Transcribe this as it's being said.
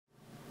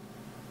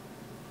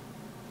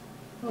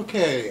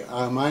Okay,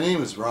 my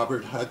name is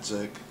Robert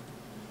Hudzik,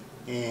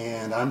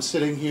 and I'm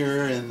sitting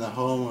here in the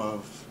home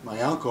of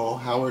my uncle,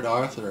 Howard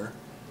Arthur,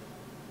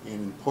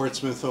 in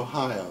Portsmouth,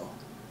 Ohio.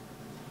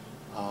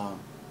 Um,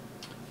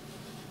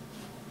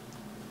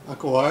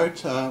 Uncle Art,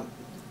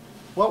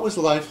 what was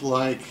life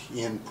like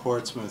in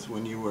Portsmouth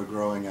when you were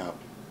growing up?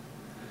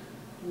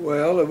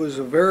 Well, it was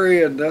a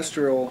very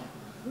industrial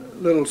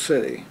little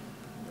city.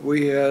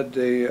 We had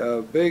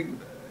the big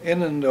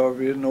in and of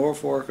the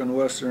Norfolk and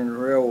Western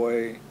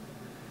Railway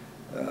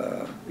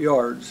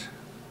yards,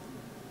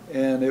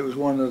 and it was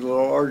one of the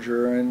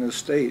larger in the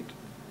state.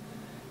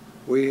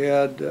 We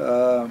had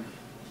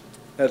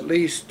at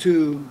least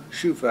two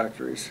shoe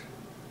factories,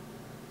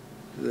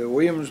 the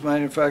Williams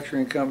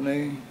Manufacturing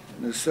Company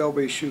and the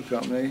Selby Shoe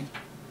Company.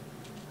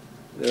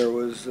 There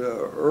was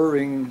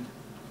Irving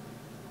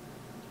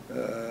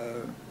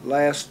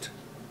last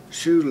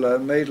shoe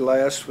made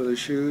last for the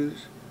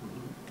shoes.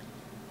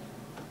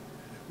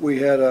 We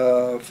had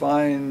a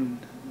fine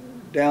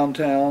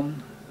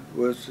downtown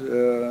with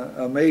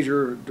a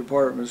major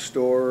department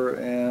store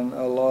and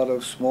a lot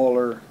of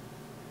smaller.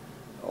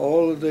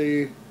 All of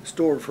the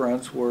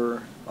storefronts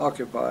were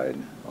occupied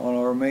on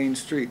our main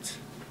streets.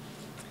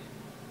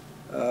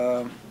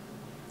 So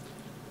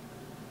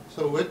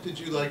what did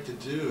you like to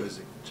do as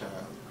a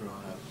child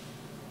growing up?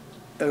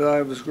 As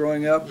I was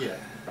growing up, Yeah.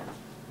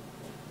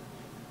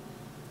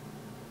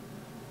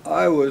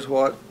 I was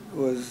what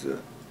was,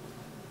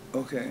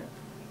 okay,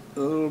 a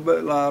little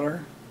bit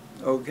louder,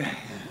 okay.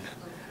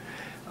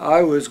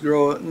 I was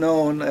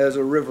known as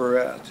a river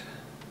rat.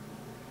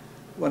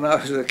 When I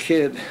was a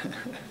kid,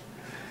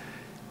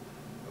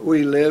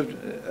 we lived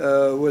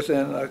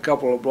within a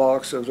couple of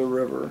blocks of the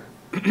river.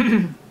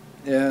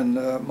 And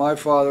my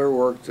father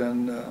worked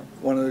in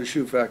one of the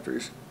shoe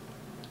factories,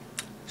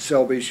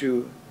 Selby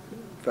Shoe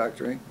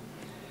Factory.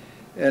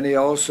 And he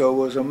also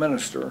was a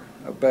minister,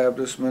 a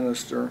Baptist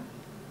minister.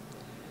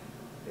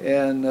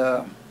 And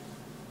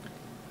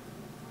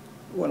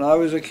when I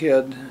was a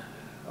kid,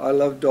 I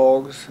loved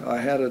dogs. I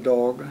had a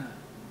dog,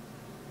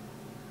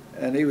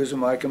 and he was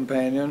my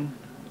companion.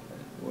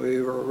 We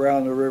were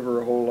around the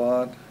river a whole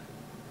lot.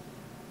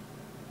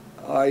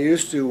 I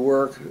used to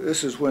work,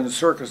 this is when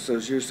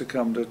circuses used to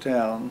come to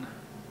town,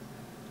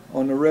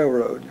 on the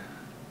railroad.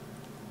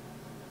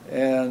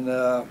 And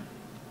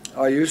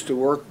I used to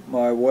work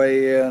my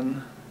way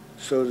in,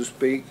 so to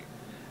speak.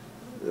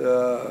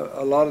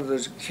 A lot of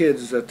the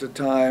kids at the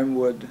time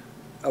would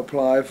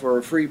apply for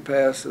a free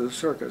pass to the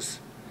circus.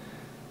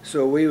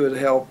 So we would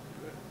help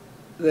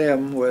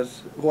them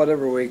with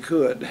whatever we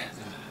could.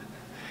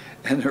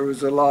 And there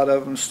was a lot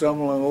of them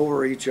stumbling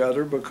over each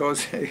other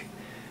because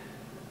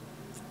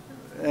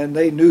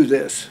they knew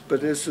this, but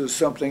this is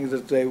something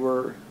that they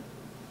were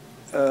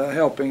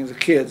helping the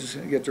kids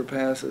get their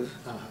passes.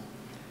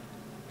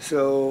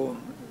 So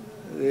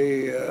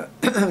the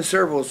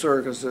several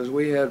circuses,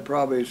 we had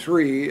probably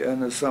 3 in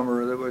the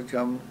summer that would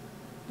come.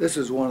 This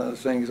is one of the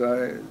things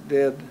I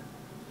did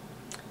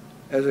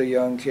as a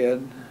young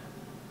kid.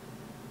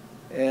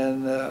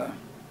 And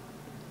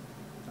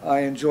I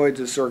enjoyed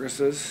the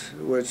circuses,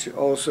 which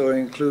also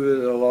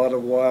included a lot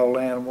of wild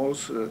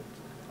animals that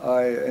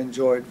I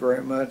enjoyed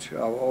very much.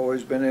 I've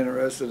always been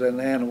interested in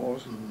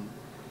animals.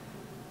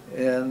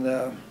 And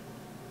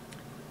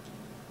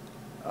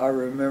I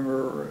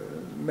remember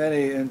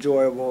many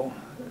enjoyable,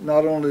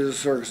 not only the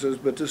circuses,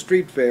 but the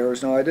street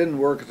fairs. Now, I didn't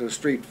work at the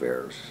street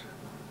fairs.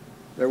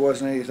 There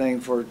wasn't anything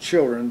for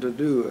children to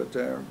do it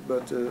there,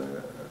 but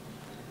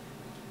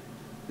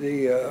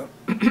the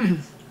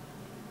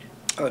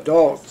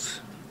adults,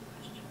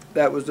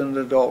 that was an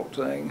adult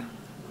thing.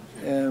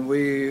 And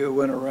we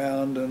went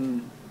around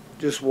and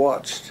just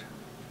watched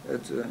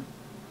at the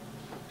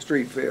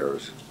street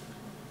fairs.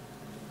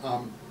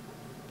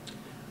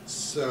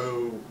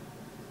 So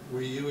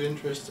were you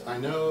interested, I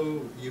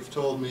know you've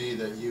told me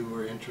that you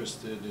were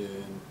interested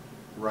in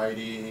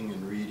writing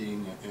and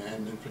reading,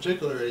 and in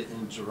particular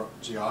in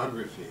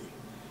geography.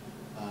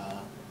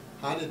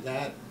 How did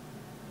that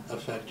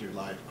affect your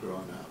life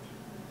growing up?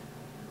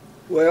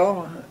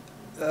 Well,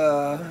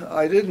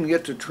 I didn't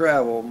get to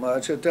travel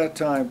much. At that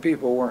time,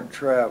 people weren't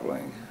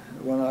traveling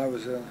when I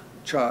was a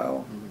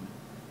child.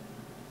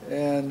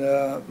 And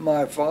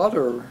my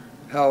father,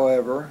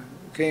 however,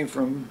 came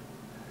from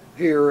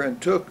here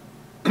and took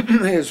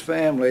his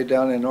family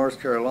down in North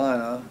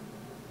Carolina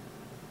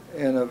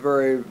in a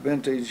very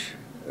vintage,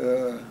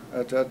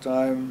 at that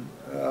time,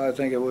 I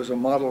think it was a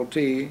Model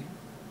T,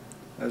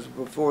 as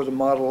before the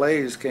Model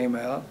A's came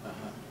out.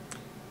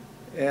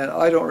 And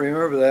I don't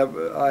remember that,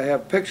 but I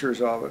have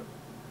pictures of it.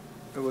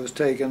 It was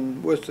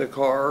taken with the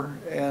car,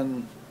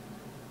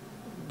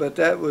 but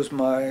that was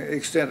my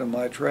extent of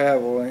my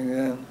traveling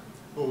then.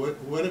 Well,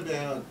 what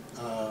about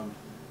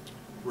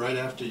right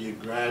after you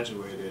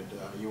graduated?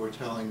 You were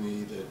telling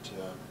me that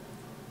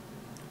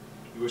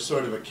you were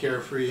sort of a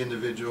carefree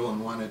individual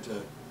and wanted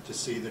to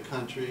see the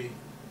country.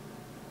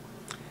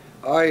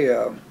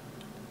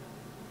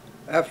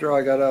 After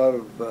I got out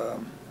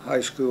of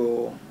high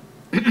school,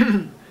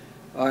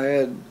 I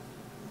had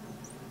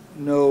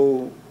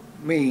no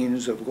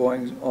means of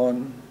going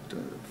on to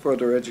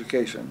further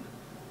education.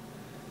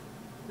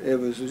 It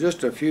was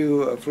just a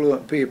few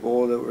affluent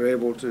people that were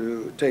able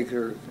to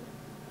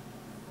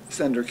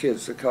send their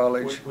kids to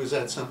college. Was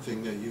that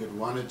something that you had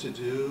wanted to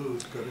do,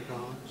 go to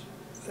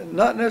college?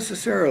 Not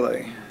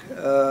necessarily.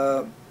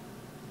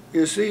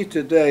 You see,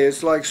 today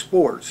it's like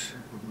sports.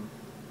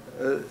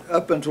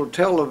 Up until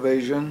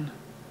television,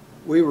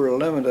 we were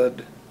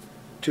limited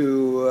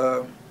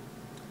to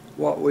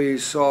what we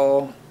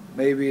saw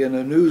maybe in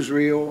a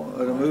newsreel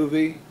or a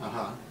movie,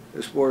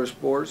 as far as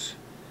sports.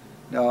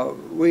 Now,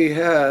 we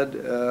had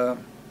a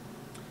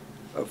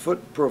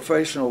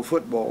professional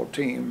football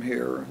team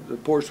here, the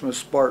Portsmouth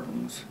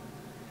Spartans.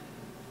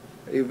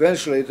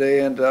 Eventually they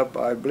ended up,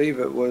 I believe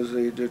it was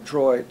the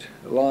Detroit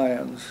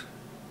Lions.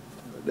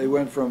 They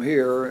went from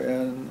here,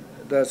 and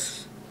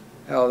that's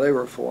how they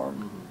were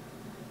formed.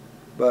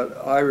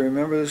 But I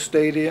remember the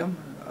stadium,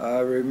 I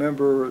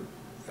remember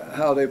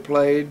how they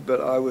played, but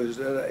I was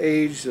at an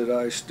age that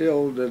I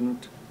still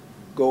didn't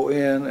go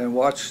in and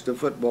watch the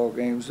football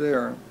games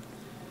there.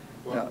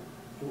 Well,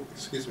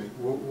 excuse me,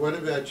 what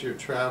about your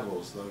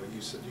travels, though?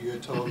 You said, you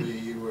had told me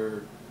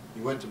you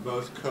went to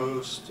both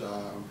coasts.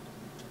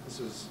 This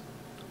is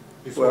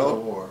before the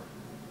war.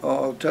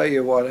 I'll tell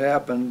you what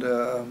happened.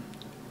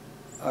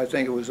 I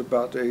think it was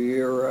about a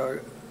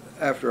year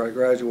after I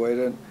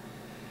graduated.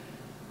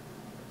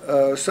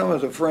 Some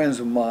of the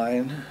friends of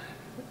mine,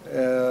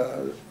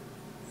 a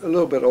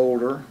little bit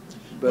older,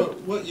 but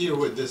what year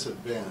would this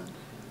have been?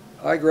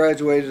 I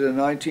graduated in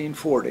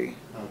 1940.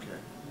 Okay.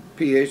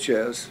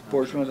 PHS,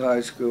 Portsmouth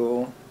High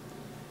School,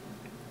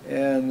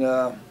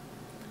 and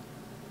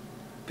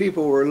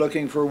people were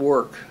looking for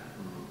work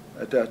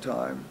at that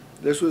time.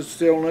 This was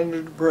still in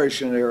the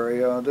Depression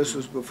area. This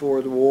was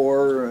before the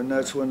war, and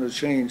that's when the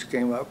change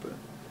came up.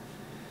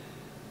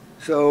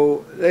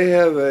 So they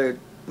have a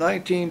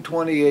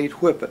 1928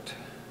 Whippet.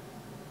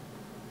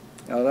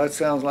 Now that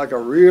sounds like a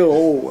real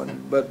old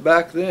one, but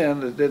back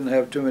then it didn't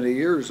have too many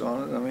years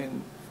on it. I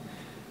mean,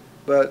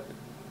 but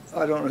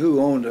I don't know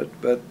who owned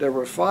it, but there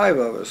were 5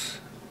 of us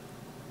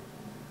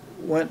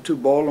went to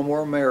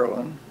Baltimore,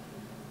 Maryland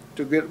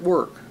to get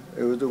work.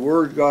 It was, the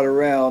word got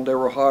around they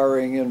were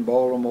hiring in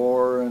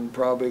Baltimore and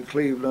probably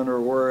Cleveland or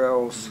where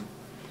else.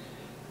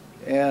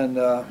 And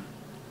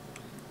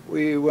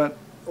we went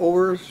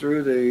over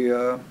through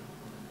the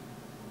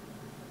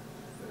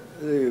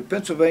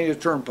Pennsylvania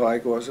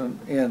Turnpike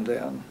wasn't in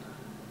then.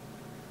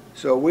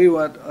 So we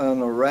went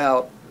on a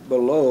route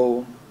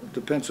below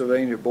the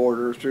Pennsylvania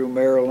border through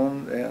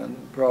Maryland and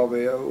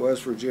probably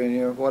West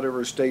Virginia,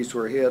 whatever states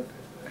were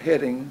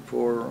heading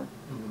for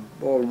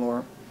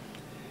Baltimore.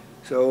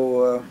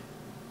 So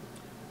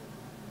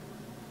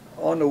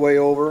on the way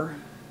over,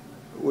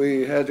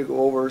 we had to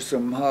go over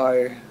some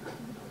high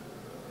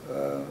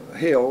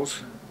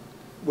hills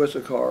with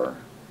the car.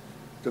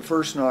 The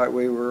first night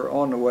we were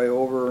on the way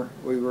over,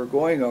 we were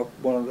going up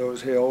one of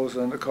those hills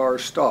and the car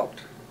stopped.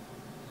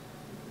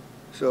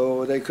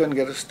 So they couldn't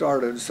get us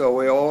started, so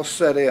we all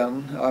set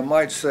in. I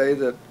might say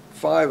that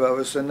 5 of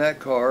us in that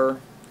car,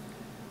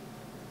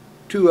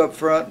 2 up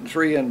front and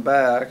 3 in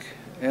back,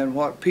 and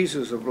what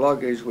pieces of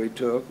luggage we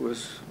took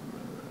was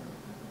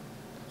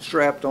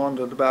strapped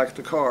onto the back of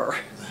the car.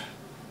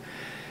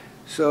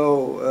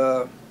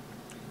 So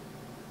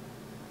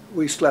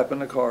we slept in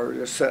the car,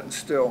 just sitting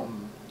still.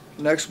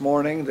 Next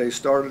morning they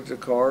started the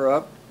car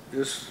up,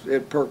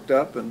 it perked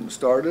up and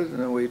started, and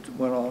then we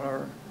went on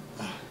our.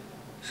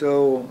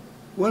 So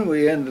when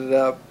we ended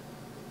up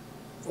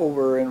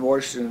over in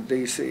Washington,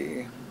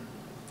 D.C.,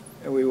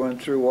 and we went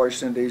through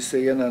Washington,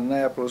 D.C. and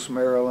Annapolis,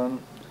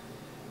 Maryland,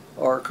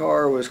 our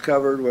car was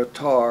covered with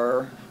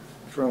tar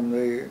from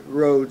the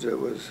roads that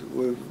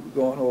we were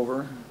going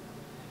over,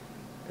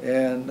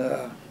 and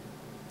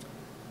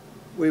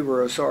we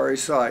were a sorry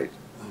sight.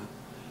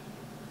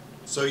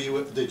 So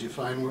did you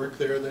find work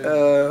there then?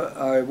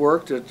 I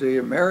worked at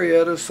the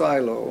Marietta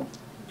Silo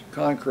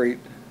concrete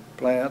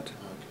plant.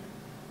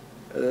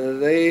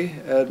 They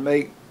had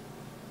make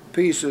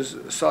pieces,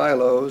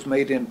 silos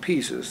made in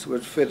pieces,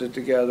 which fitted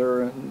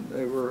together, and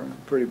they were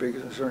pretty big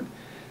concern.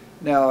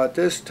 Now at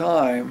this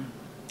time,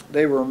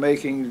 they were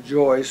making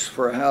joists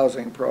for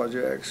housing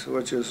projects,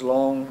 which is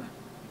long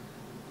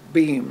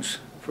beams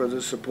for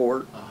the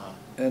support,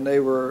 and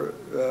they were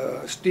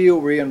steel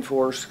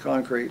reinforced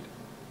concrete.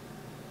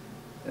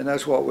 And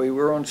that's what we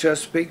were on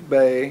Chesapeake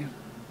Bay.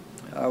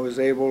 I was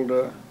able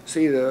to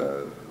see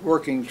the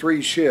working 3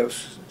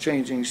 shifts,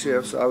 changing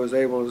shifts. I was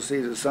able to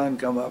see the sun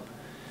come up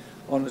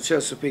on the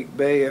Chesapeake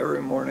Bay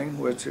every morning,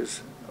 which is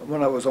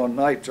when I was on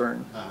night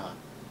turn.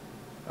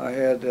 I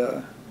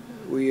had,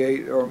 we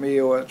ate our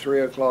meal at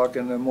 3 o'clock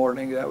in the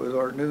morning. That was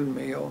our noon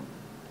meal.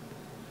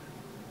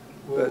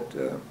 Well,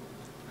 but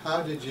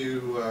how did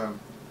you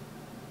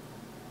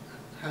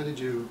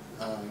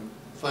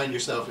find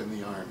yourself in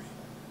the Army?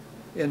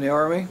 In the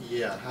Army?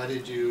 Yeah, how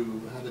did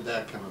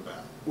that come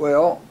about?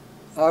 Well,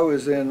 I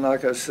was in,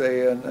 like I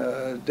say,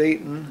 in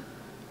Dayton,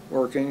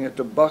 working at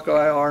the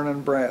Buckeye Iron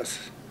and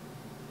Brass.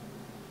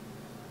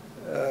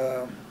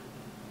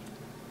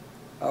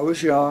 I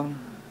was young,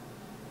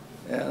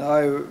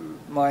 And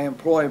my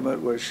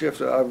employment was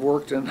shifted. I've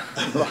worked in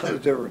a lot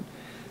of different.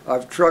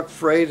 I've trucked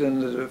freight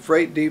in the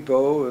freight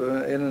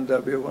depot,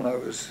 N&W, when I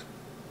was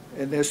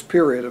in this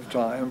period of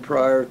time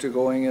prior to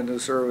going into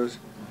service.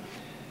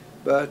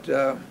 But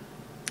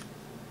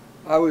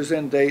I was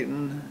in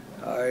Dayton.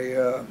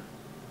 I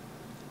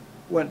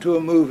went to a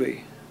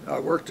movie. I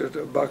worked at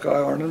the Buckeye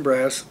Iron and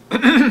Brass,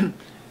 and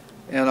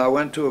I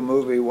went to a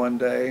movie one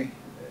day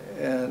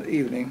and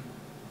evening,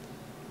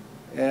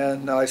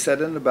 and I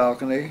sat in the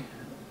balcony,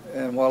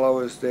 and while I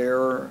was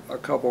there, a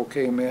couple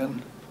came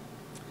in,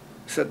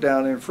 sat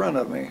down in front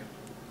of me,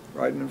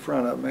 right in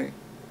front of me,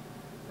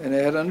 and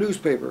they had a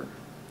newspaper,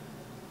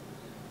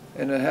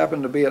 and it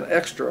happened to be an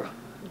extra.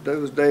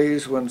 Those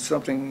days when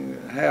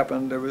something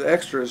happened, there was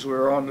extras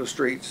were on the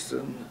streets,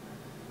 and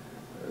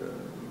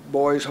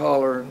boys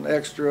hollering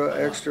extra,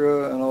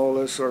 extra, and all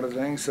this sort of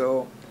thing.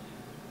 So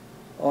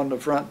on the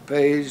front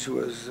page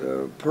was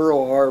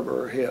Pearl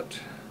Harbor hit.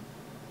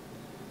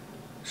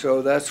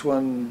 So that's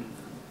when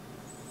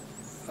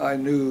I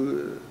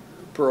knew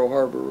Pearl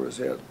Harbor was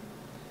hit.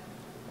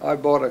 I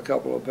bought a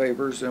couple of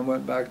papers and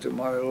went back to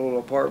my little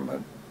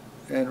apartment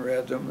and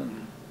read them.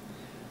 And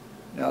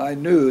now I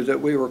knew that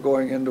we were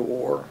going into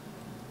war.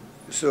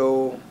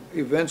 So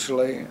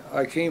eventually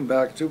I came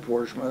back to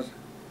Portsmouth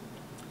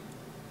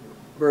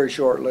very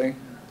shortly.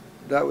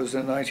 That was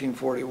in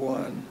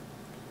 1941.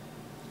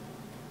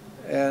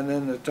 And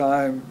in the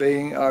time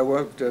being, I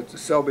worked at the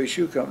Selby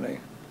Shoe Company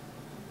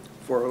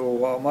for a little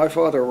while. My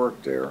father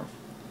worked there.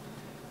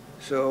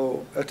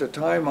 So at the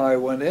time I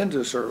went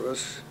into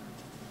service,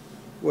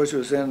 which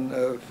was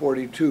in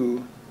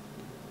 42,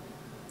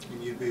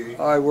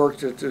 I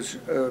worked at this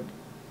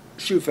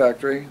shoe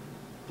factory.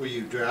 Were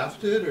you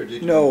drafted, or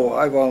did you? No,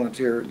 I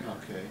volunteered.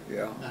 Okay.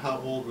 Yeah. Now,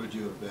 how old would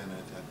you have been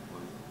at that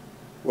point?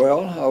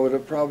 Well, I would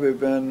have probably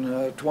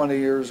been 20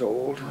 years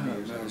old. 20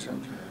 years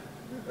old,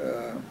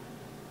 okay.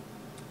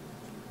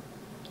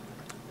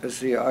 Let's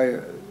see,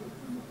 I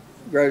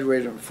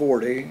graduated in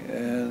 40,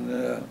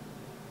 and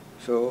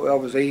so I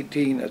was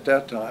 18 at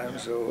that time, Yeah.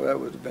 so that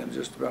would have been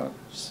just about.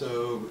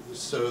 So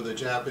the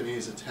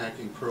Japanese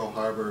attacking Pearl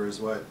Harbor is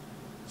what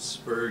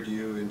spurred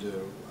you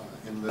into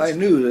enlisting? I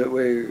knew that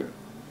we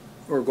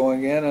were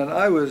going in, and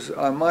I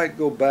might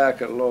go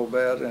back a little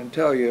bit and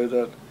tell you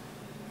that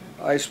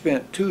I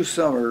spent 2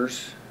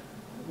 summers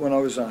when I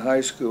was in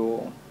high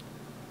school,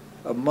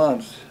 a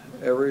month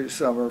every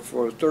summer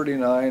for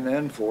 39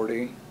 and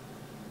 40.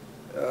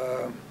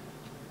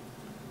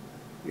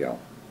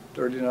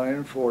 39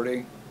 and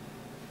 40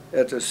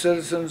 at the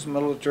Citizens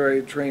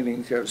Military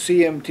Training Camp,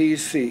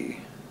 CMTC,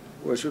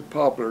 which was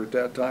popular at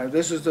that time.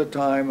 This is the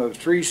time of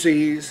 3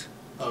 C's.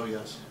 Oh,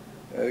 yes.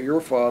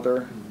 Your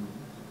father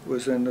Mm-hmm.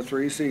 was in the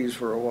 3 C's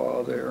for a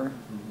while there.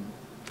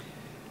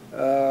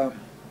 Mm-hmm.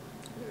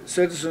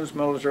 Citizens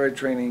Military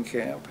Training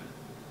Camp.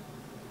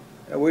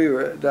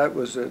 And that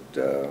was at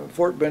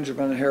Fort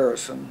Benjamin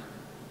Harrison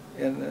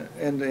in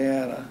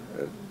Indiana,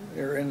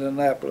 near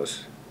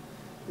Indianapolis.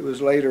 It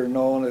was later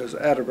known as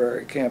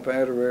Atterbury, Camp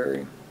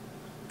Atterbury.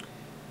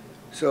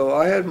 So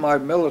I had my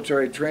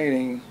military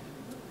training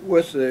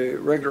with the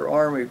regular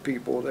Army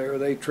people there.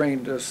 They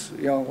trained us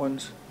young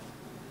ones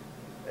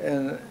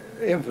in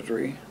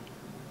infantry.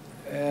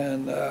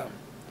 And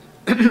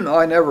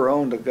I never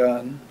owned a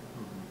gun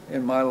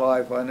in my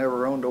life. I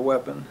never owned a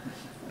weapon.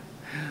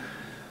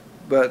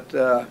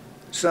 But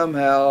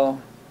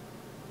somehow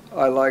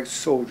I liked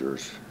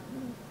soldiers.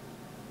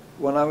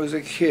 When I was a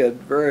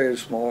kid, very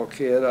small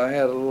kid, I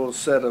had a little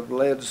set of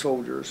lead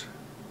soldiers.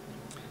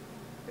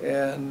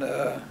 And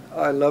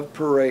I loved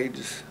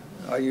parades.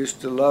 I used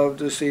to love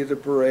to see the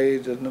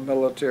parades in the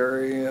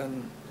military,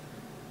 and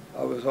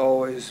I was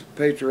always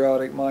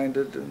patriotic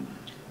minded. And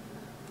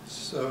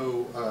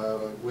So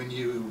when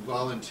you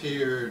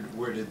volunteered,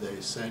 where did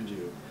they send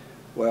you?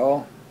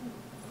 well,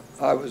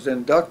 I was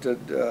inducted.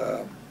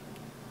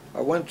 I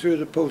went through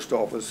the post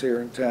office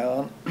here in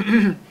town.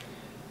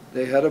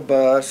 They had a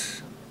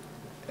bus,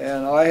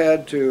 and I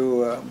had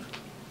to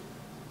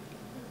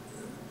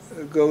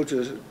go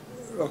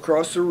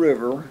across the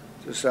river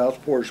to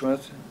South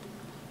Portsmouth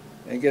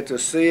and get the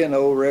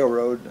C&O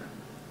Railroad.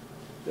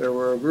 There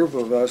were a group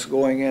of us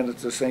going in at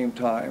the same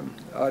time.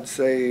 I'd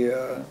say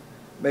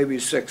maybe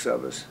 6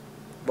 of us,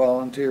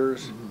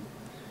 volunteers. Mm-hmm.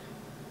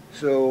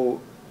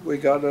 So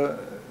we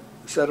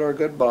said our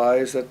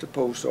goodbyes at the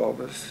post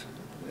office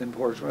in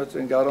Portsmouth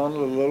and got on a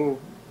little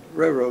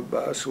railroad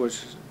bus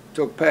which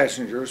took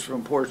passengers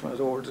from Portsmouth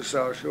over to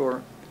South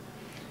Shore.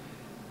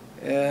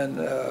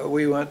 And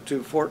we went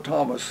to Fort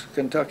Thomas,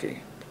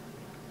 Kentucky.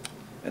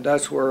 And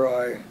that's where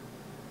I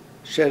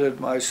shedded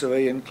my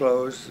civilian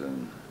clothes,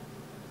 and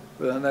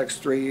for the next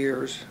 3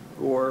 years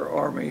wore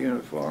Army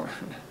uniform.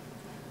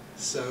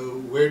 So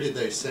where did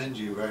they send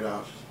you right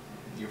off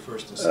your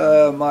first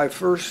assignment? My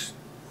first,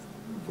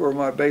 for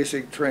my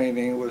basic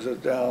training, was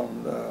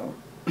down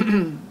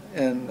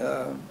in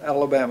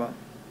Alabama,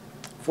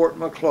 Fort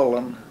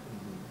McClellan,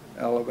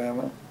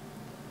 Alabama.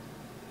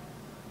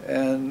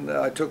 And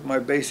I took my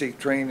basic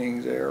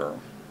training there.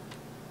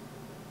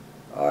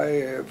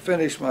 I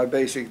finished my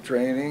basic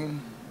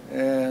training,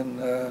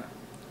 and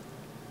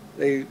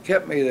they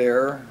kept me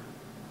there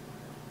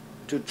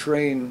to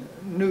train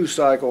new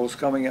cycles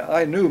coming in.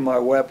 I knew my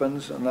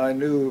weapons, and I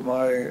knew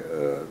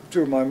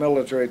through my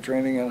military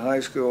training in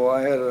high school,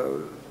 I had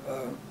a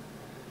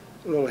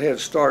little head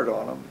start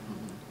on them.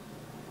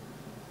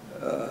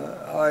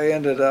 I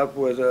ended up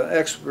with an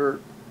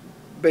expert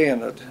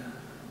bayonet,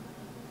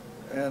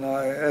 and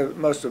I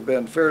must have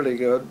been fairly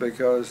good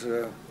because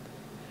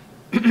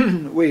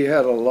we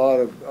had a lot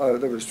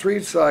of, there was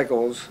 3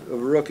 cycles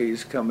of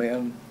rookies come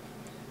in.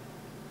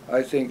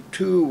 I think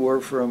 2 were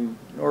from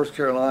North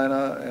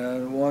Carolina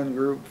and 1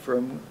 group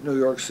from New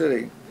York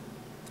City.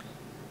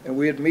 And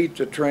we'd meet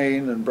the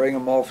train and bring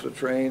them off the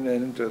train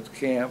and into the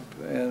camp,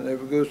 and they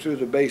would go through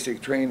the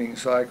basic training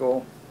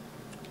cycle.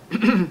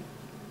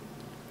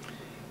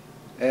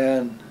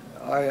 And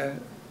I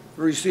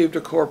received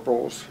a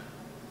corporal's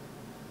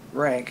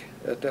rank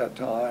at that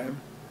time.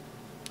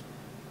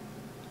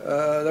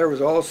 There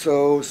was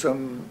also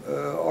some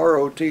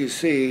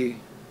ROTC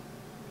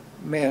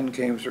men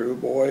came through,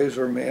 boys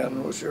or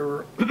men,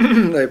 whichever.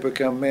 They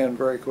become men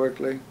very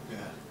quickly.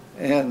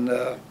 Yeah. And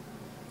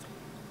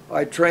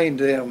I trained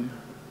them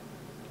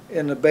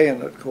in the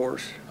bayonet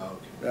course. Okay.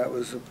 That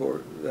was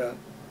that.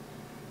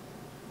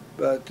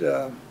 But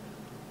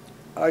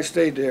I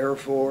stayed there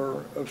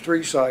for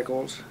 3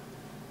 cycles.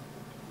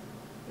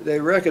 They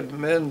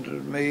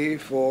recommended me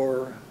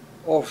for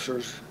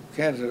officers'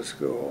 candidate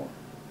school.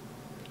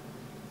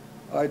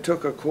 I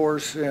took a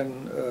course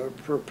in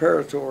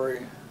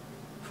preparatory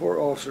for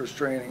officers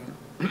training.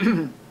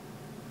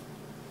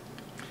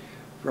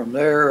 From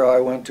there I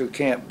went to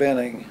Camp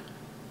Benning,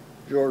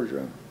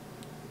 Georgia.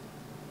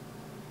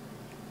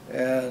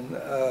 And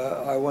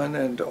I went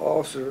into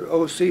officer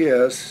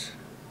OCS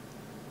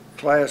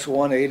class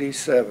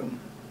 187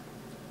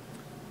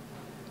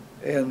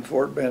 in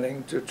Fort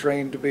Benning to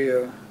train to be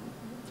a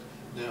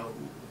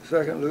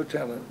second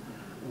lieutenant.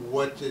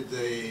 What did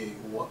they,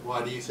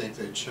 why do you think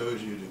they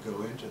chose you to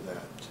go into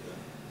that?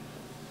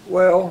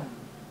 Well,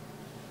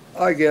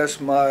 I guess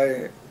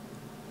my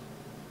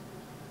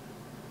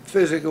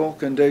physical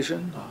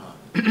condition.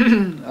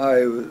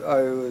 I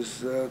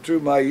was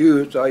through my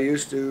youth, I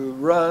used to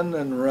run,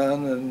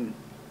 and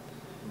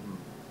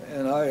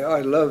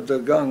I loved the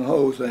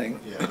gung-ho thing.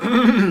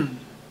 Yeah.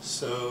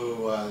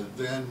 So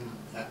then,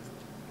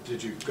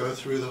 did you go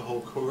through the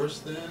whole course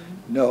then?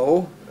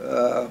 No.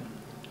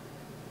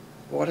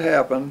 What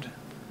happened,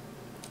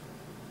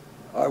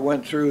 I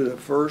went through the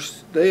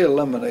first, they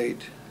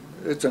eliminate,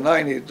 it's a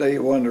 90-day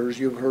wonders,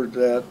 you've heard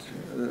that.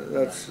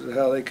 That's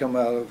how they come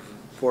out of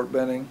Fort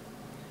Benning.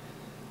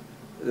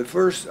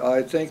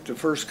 I think the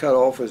first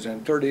cutoff was in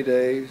 30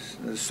 days,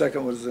 the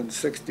second was in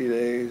 60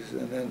 days,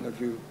 and then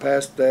if you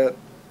passed that,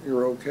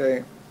 you're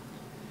okay.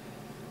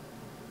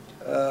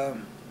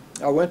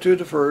 I went through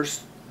the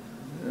first,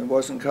 it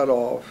wasn't cut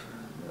off.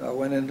 I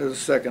went into the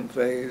second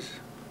phase,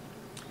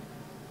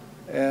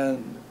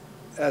 and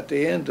at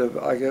the end of,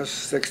 I guess,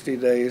 60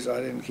 days, I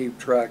didn't keep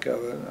track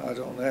of it. I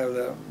don't have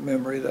that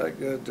memory that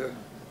good to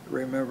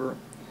remember.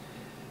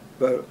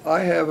 But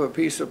I have a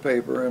piece of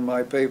paper in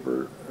my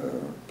papers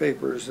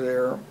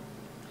there,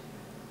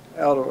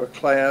 out of a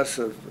class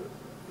of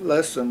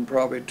less than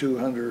probably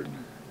 200.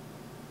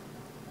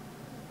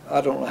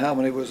 I don't know how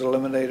many was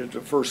eliminated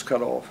the first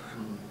cutoff.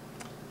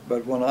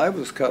 But when I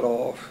was cut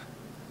off,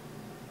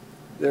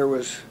 there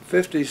was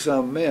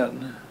 50-some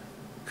men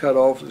cut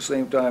off at the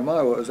same time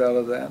I was out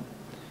of that.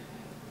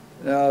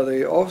 Now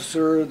the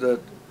officer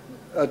that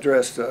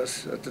addressed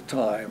us at the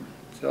time,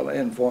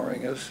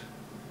 informing us,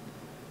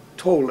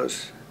 told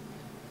us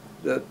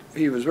that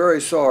he was very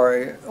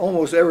sorry.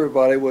 Almost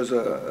everybody was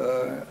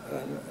a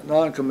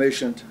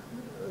non-commissioned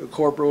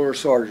corporal or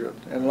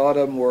sergeant, and a lot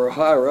of them were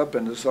higher up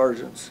in the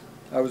sergeants.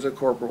 I was a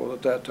corporal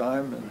at that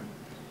time, and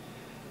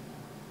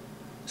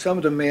some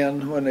of the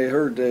men, when they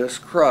heard this,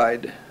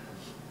 cried.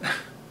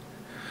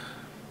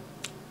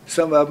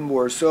 Some of them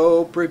were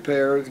so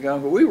prepared. But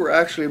we were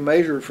actually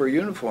measured for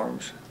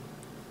uniforms.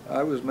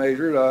 I was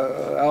measured,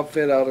 an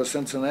outfit out of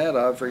Cincinnati,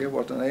 I forget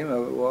what the name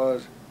of it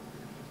was.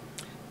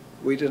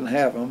 We didn't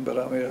have them, but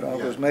I mean, I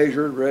was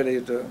measured,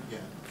 ready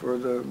for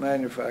the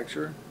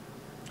manufacturer.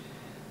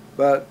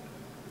 But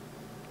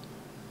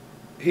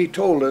he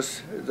told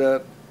us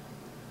that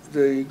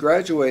the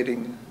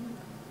graduating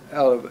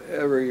out of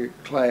every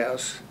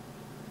class,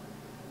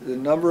 the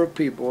number of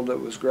people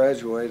that was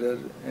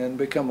graduated and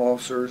become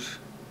officers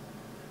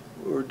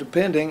were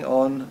depending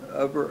on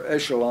upper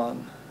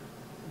echelon.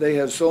 They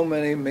had so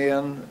many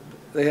men,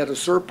 they had a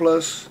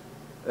surplus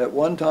at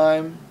one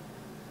time,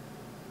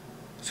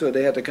 so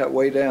they had to cut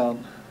way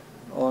down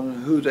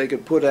on who they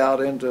could put out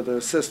into the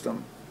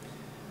system.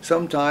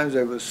 Sometimes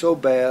it was so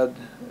bad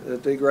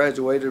that they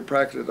graduated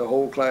practically the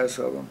whole class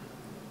of them.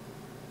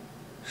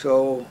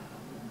 So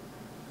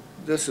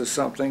this is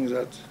something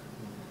that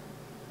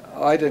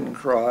I didn't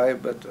cry,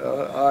 but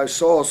I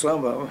saw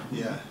some of them.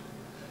 Yeah.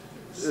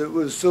 It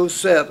was so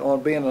set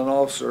on being an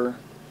officer.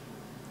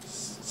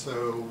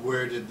 So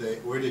where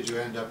did you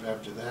end up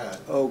after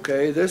that?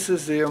 Okay, this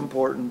is the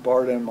important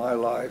part in my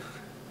life.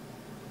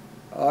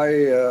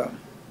 I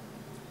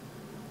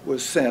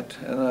was sent,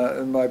 and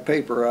in my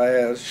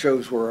paper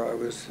shows where I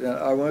was.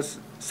 I was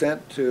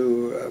sent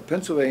to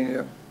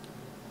Pennsylvania,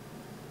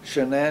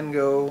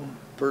 Shenango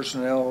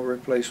Personnel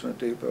Replacement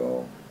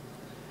Depot.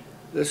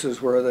 This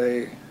is where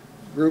they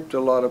grouped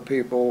a lot of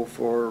people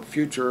for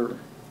future.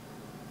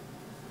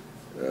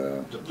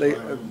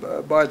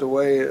 By the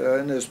way,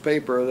 in this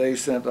paper, they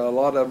sent a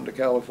lot of them to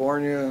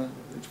California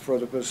for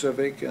the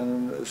Pacific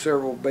and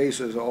several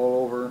bases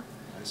all over.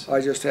 I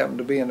just happened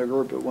to be in the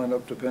group that went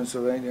up to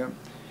Pennsylvania.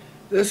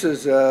 This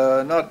is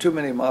not too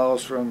many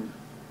miles from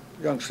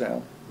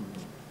Youngstown.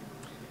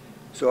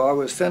 So I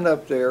was sent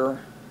up there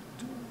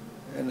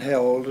and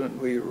held, and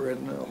we were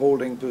in a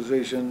holding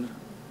position,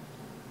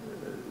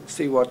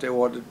 see what they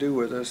wanted to do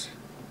with us.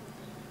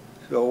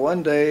 So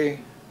one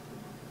day,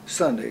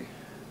 Sunday,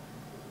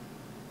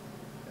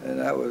 and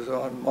that was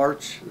on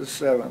March the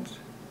 7th,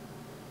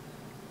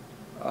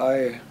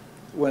 I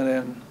went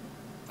in.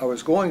 I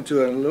was going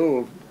to a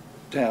little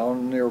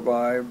town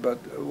nearby,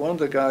 but one of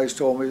the guys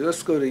told me,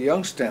 let's go to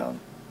Youngstown,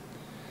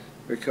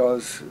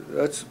 because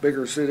that's a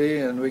bigger city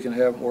and we can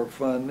have more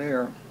fun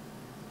there.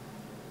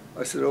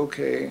 I said,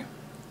 okay.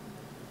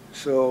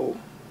 So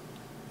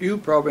you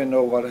probably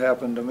know what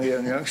happened to me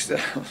in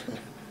Youngstown.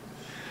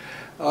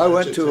 I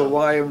went to a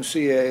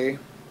YMCA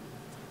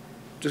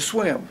to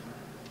swim.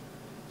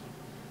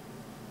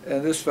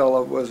 And this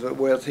fellow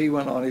he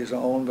went on his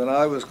own, but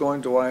I was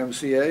going to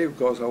YMCA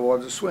because I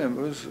wanted to swim.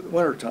 It was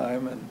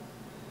wintertime, and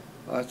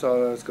I thought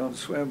I was going to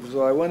swim.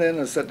 So I went in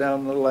and sat down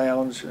in the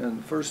lounge,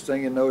 and first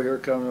thing you know, here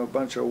come a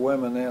bunch of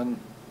women and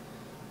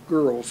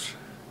girls.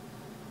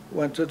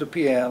 Went to the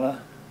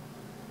piano,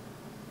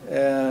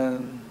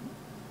 and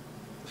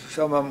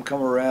some of them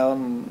come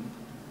around and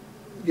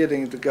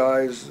getting the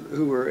guys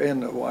who were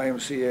in the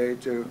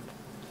YMCA to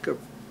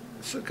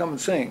come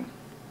and sing.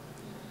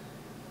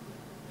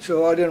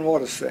 So I didn't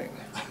want to sing.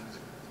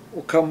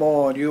 Well, come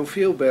on, you'll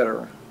feel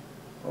better.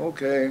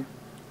 Okay,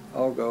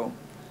 I'll go.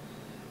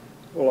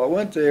 Well, I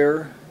went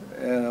there,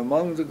 and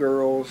among the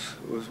girls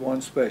was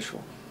one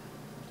special.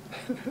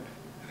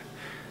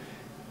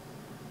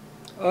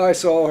 I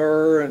saw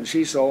her, and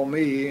she saw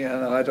me,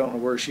 and I don't know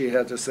where she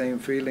had the same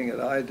feeling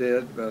that I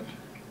did, but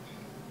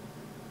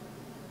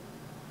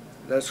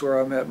that's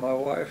where I met my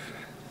wife.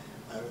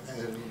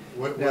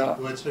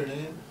 What's her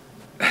name?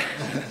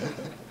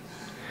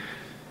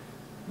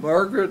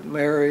 Margaret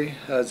Mary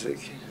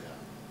Hudzik,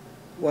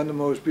 one of the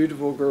most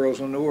beautiful girls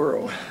in the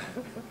world.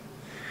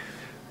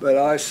 But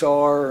I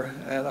saw her,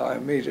 and I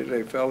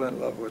immediately fell in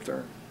love with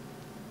her.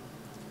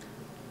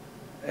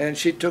 And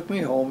she took me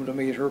home to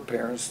meet her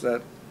parents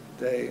that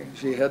day.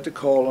 She had to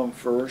call them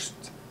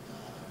first,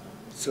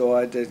 so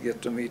I did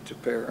get to meet the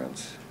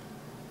parents.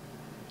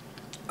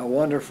 A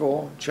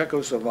wonderful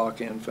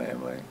Czechoslovakian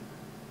family,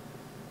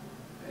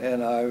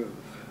 and I've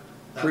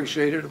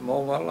appreciated them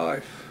all my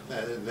life.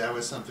 That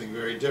was something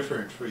very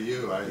different for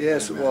you, I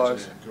Yes, it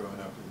was. Growing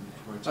up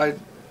in Portsmouth.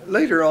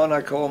 Later on,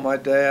 I called my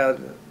dad,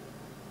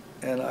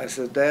 and I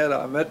said, Dad,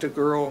 I met the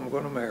girl I'm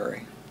going to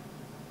marry.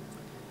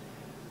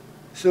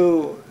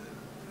 So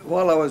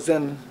while I was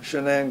in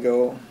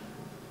Shenango,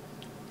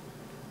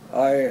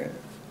 I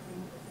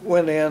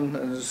went in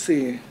to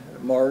see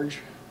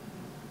Marge,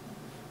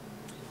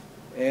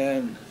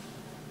 and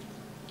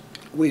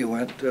we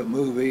went to a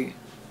movie.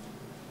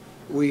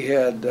 We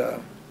had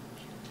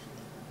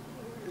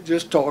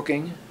just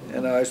talking,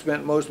 and I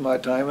spent most of my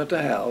time at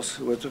the house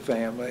with the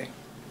family.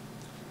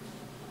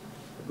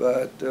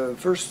 But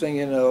first thing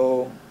you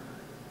know,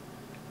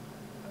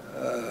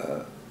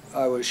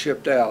 I was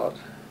shipped out.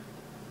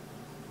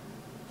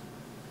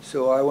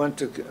 So I went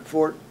to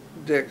Fort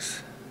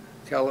Dix,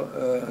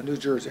 New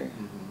Jersey,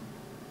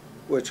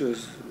 which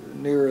was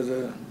near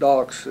the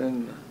docks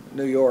in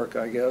New York,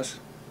 I guess.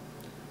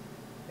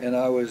 And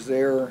I was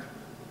there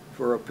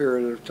for a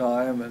period of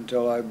time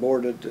until I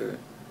boarded the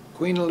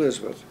Queen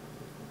Elizabeth.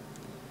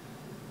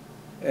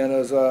 And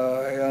as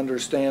I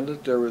understand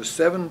it, there was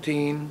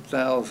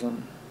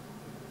 17,000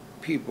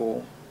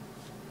 people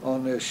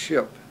on this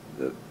ship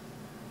that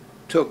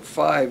took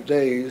 5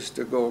 days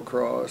to go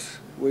across.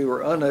 We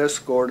were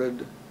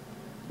unescorted,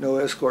 no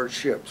escort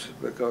ships,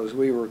 because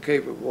we were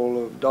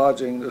capable of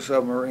dodging the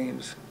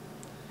submarines.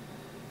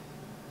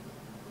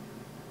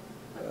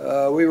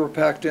 We were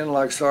packed in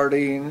like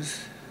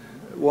sardines.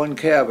 One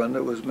cabin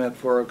that was meant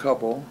for a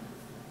couple.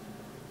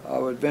 I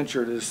would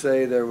venture to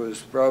say there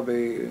was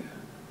probably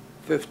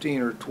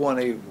 15 or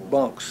 20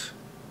 bunks,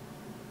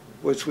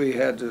 which we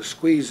had to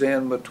squeeze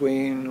in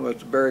between with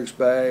the barracks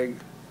bag,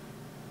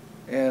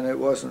 and it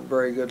wasn't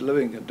very good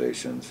living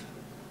conditions.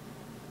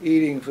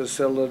 Eating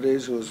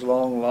facilities was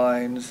long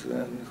lines,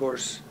 and of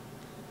course,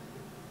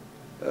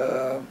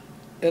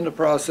 in the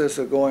process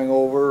of going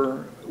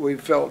over, we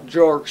felt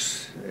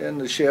jerks in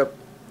the ship,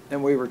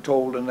 and we were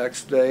told the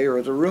next day,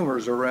 or the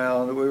rumors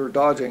around, that we were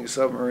dodging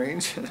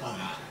submarines.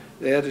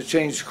 They had to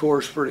change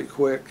course pretty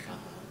quick.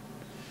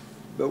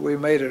 but we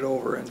made it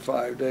over in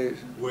 5 days.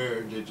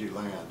 Where did you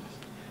land?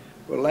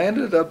 We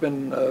landed up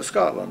in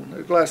Scotland,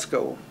 at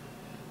Glasgow.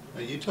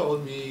 Now, you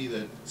told me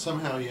that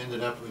somehow you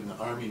ended up with the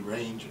Army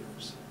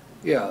Rangers.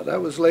 Yeah,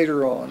 that was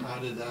later on. How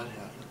did that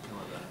come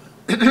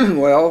about?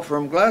 Well,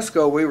 from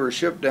Glasgow we were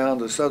shipped down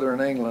to southern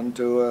England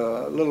to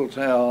a little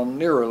town,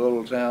 near a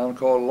little town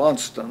called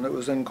Launceston. It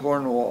was in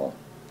Cornwall.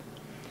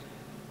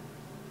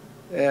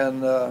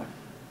 And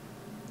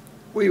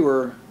we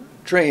were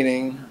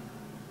training,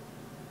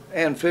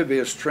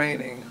 amphibious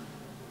training,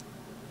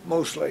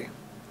 mostly.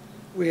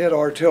 We had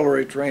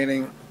artillery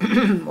training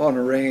on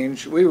a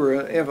range. We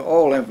were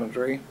all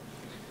infantry.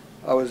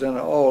 I was in an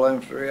all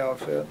infantry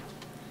outfit.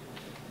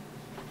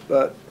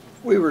 But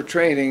we were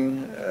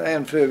training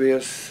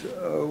amphibious.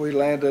 We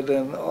landed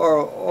in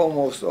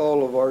almost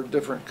all of our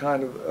different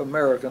kind of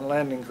American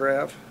landing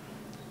craft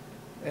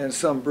and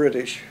some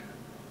British.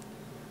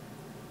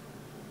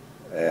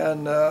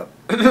 And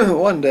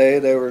one day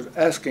they were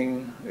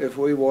asking if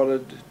we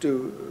wanted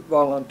to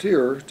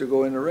volunteer to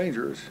go in the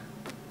Rangers.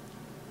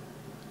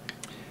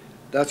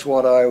 That's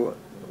what I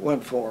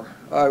went for.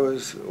 I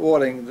was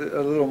wanting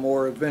a little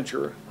more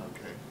adventure.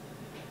 Okay.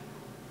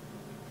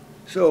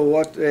 So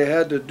what they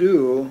had to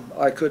do,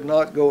 I could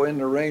not go in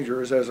the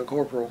Rangers as a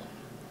corporal.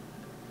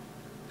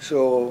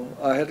 So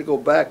I had to go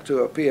back to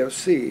a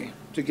PFC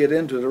to get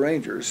into the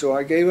Rangers. So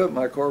I gave up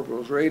my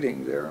corporal's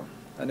rating there.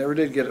 I never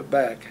did get it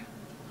back.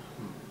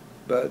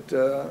 But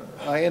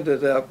I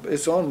ended up,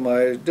 it's on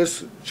my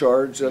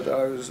discharge that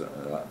I was,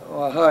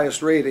 my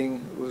highest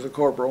rating was a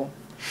corporal.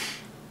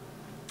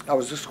 I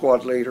was a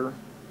squad leader.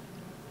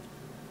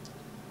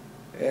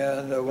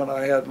 And when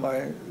I had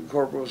my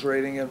corporal's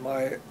rating in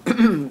my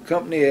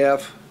Company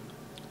F,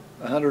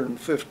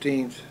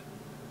 115th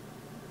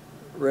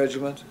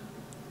Regiment,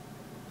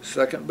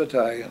 2nd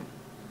Battalion,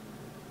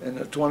 in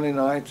the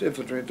 29th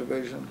Infantry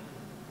Division.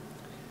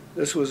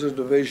 This was a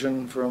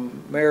division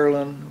from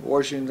Maryland,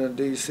 Washington,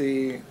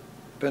 D.C.,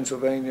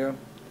 Pennsylvania,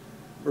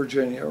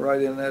 Virginia,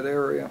 right in that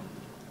area.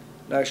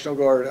 National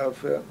Guard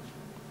outfit.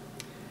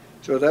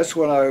 So that's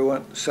when I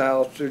went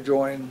south to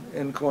join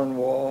in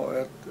Cornwall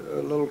at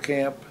a little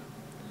camp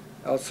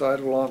outside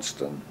of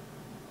Launceston.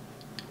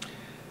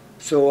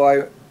 So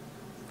I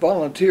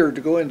volunteered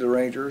to go into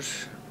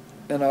Rangers,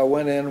 and I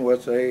went in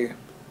with a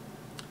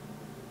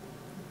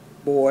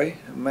boy,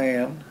 a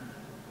man.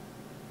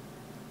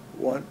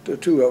 The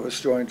two of us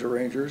joined the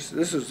Rangers.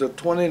 This is the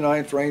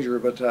 29th Ranger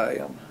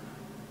Battalion,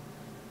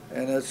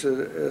 and it's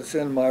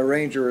in my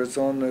Ranger. It's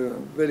on the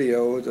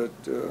video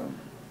that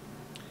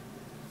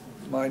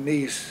my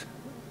niece,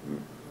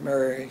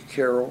 Mary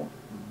Carroll,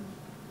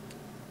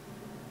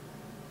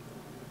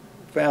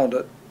 found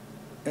it,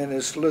 and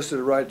it's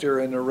listed right there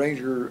in the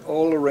Ranger.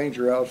 All the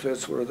Ranger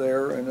outfits were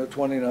there, and the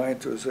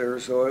 29th was there,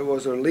 so it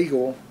was a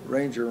legal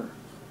Ranger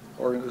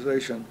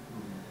organization.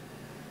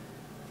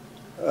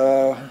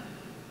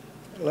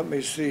 Let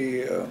me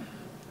see,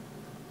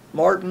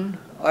 Martin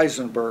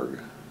Eisenberg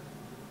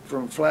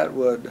from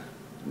Flatwood,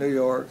 New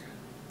York,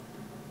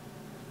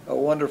 a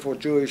wonderful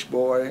Jewish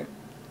boy,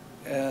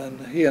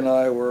 and he and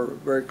I were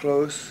very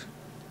close.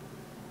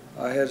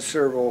 I had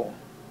several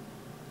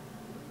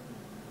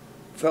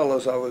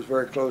fellows I was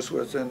very close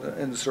with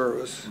in the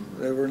service.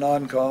 They were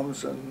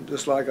non-coms, and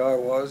just like I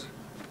was.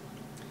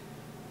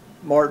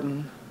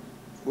 Martin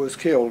was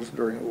killed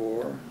during the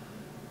war.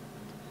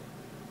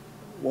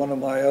 One of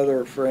my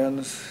other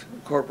friends,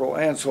 Corporal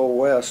Ansel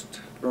West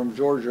from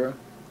Georgia,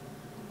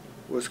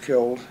 was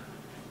killed.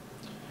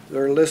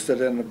 They're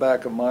listed in the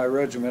back of my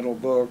regimental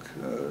book,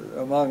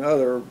 among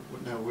other.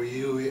 Now, were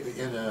you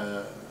in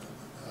a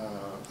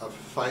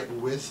fight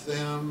with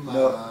them?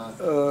 No,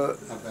 a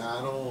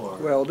battle? Or?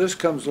 Well, this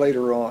comes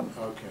later on.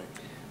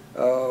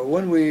 Okay.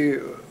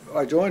 When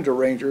I joined the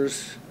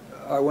Rangers,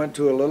 I went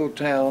to a little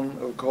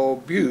town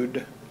called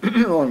Bude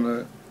on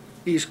the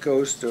east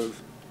coast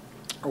of,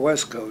 or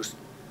west coast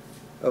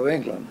of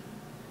England,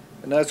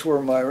 and that's where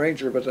my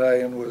Ranger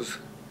Battalion was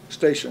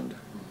stationed.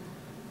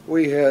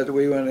 We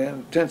went in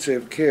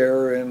intensive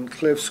care and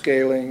cliff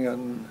scaling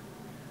and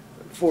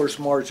forced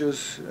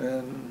marches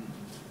and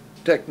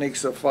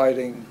techniques of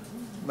fighting,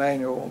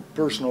 manual,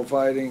 personal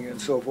fighting, and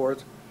so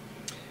forth.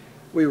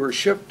 We were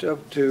shipped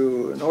up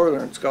to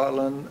northern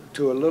Scotland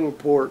to a little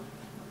port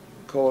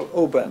called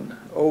Oban,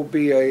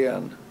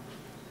 O-B-A-N.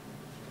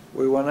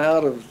 We went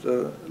out of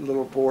the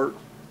little port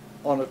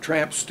on a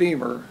tramp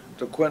steamer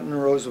to Quentin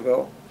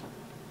Roosevelt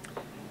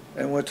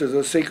and went to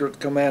the secret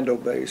commando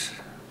base.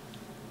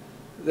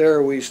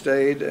 There we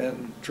stayed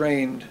and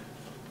trained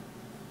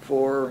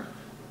for,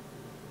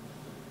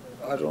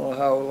 I don't know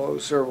how long,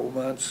 several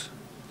months.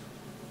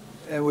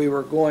 And we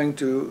were going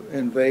to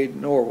invade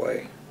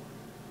Norway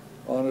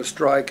on a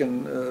strike,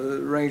 and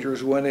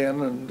Rangers went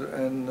in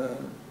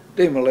and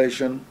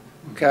demolition,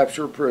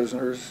 capture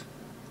prisoners,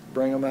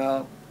 bring them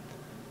out.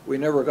 We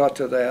never got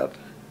to that.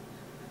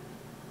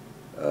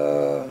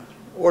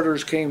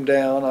 Orders came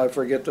down, I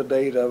forget the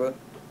date of it,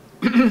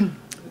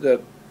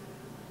 that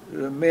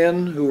the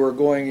men who were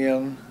going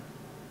in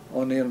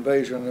on the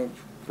invasion of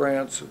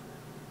France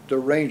the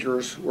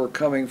Rangers were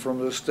coming from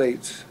the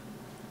States.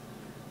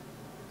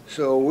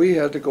 So we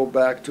had to go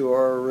back to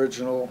our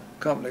original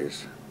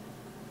companies.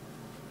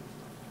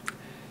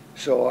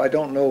 So I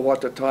don't know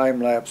what the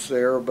time lapse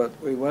there,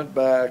 but we went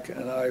back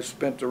and I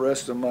spent the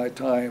rest of my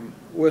time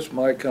with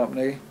my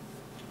company.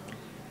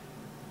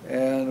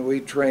 And we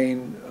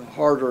train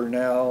harder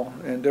now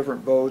in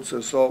different boats,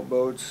 assault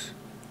boats,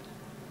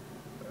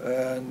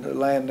 and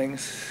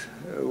landings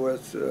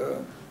with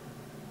the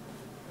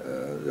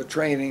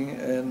training.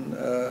 And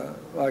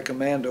my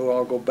commando,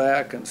 I'll go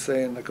back and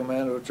say in the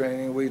commando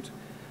training,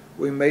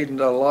 we made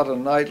a lot of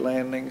night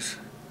landings.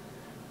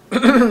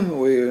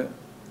 We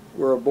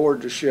were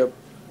aboard the ship.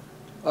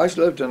 I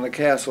lived in a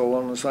castle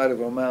on the side of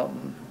a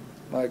mountain,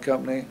 my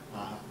company,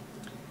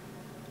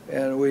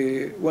 and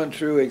we went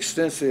through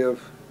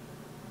extensive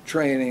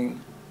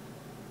training,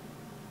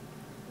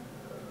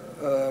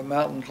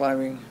 mountain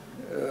climbing.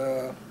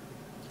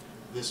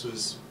 This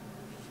was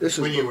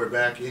when you were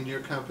back in your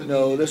company?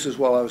 No, this is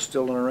while I was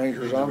still in the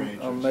Rangers.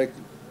 I'm okay.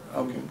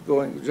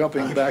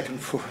 Jumping back and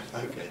forth.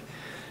 Okay.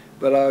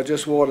 But I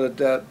just wanted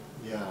that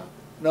yeah.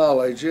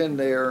 knowledge in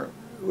there.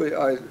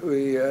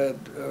 We had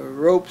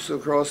ropes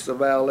across the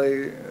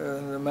valley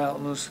and the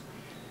mountains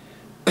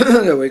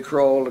that we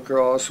crawled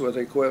across with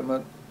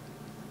equipment.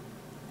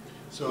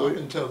 So up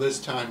until this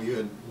time, you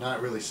had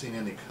not really seen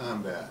any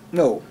combat?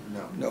 No.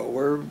 No. No,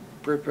 we're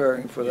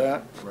preparing for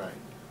that. Right.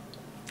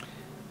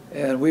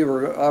 And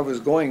I was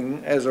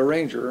going as a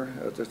ranger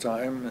at the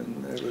time,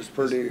 and it was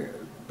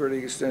pretty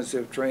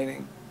extensive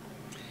training.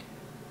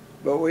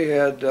 But we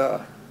had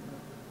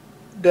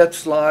death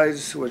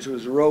slides, which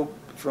was rope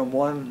from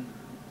one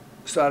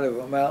side of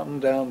a mountain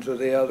down to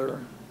the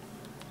other.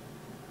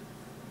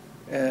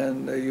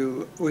 And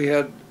we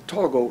had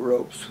toggle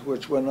ropes,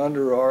 which went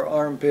under our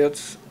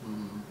armpits,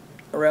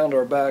 around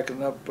our back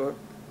and up.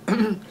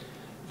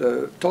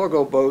 The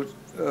toggle boat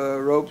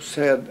ropes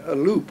had a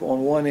loop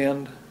on one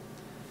end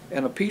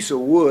and a piece of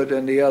wood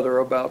in the other,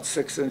 about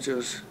 6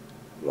 inches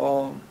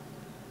long.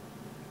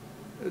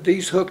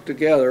 These hooked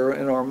together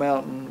in our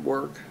mountain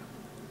work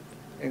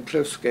in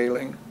cliff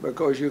scaling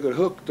because you could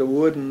hook the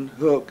wooden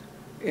hook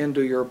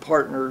into your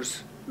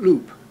partner's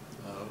loop.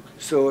 Oh, okay.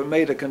 So it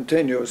made a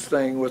continuous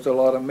thing with a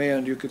lot of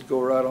men. You could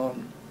go right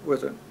on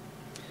with it.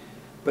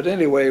 But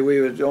anyway,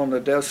 we would, on the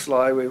death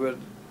slide, we would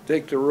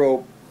take the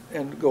rope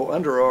and go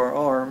under our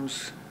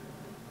arms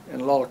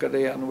and lock it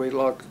in. We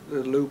locked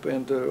the loop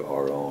into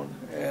our own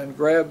and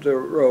grab the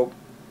rope.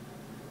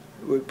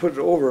 We put it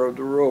over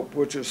the rope,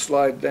 which is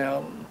slide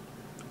down,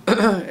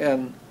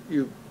 and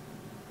you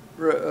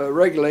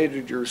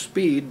regulated your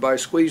speed by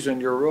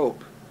squeezing your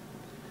rope.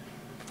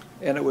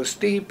 And it was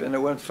steep and it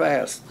went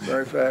fast,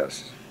 very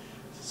fast.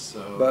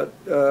 So. But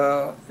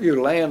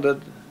you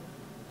landed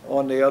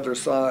on the other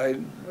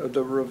side of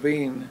the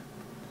ravine,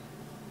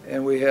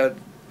 and we had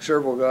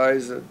several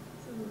guys that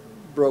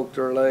broke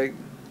their leg.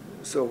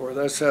 So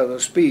that's how the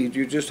speed,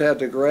 you just had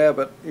to grab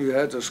it, you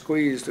had to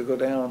squeeze to go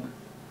down.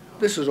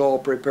 This is all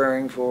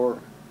preparing for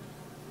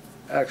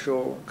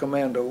actual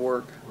commando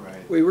work.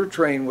 Right. We were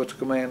trained with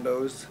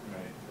commandos.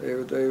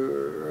 Right. They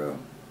were,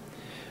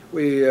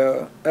 we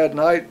had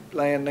night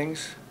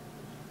landings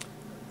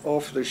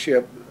off the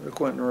ship, the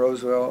Quentin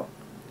Roosevelt.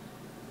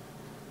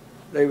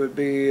 They would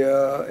be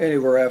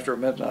anywhere after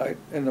midnight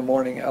in the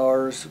morning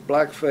hours,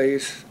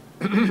 blackface.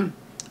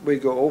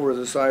 We'd go over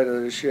the side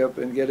of the ship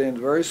and get in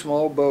very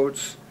small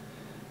boats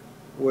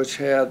which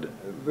had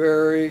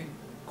very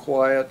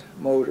quiet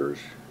motors.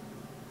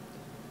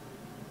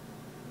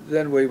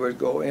 Then we would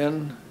go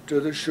in to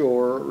the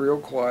shore real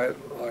quiet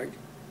like,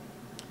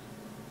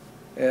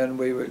 and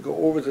we would go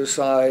over the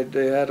side.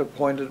 They had a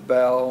pointed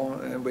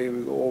bow, and we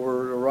would go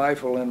over a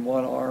rifle in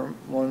one arm,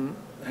 one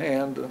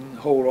hand, and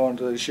hold on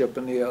to the ship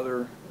in the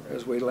other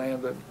as we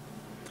landed.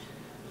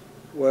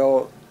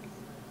 Well,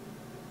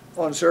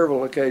 on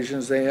several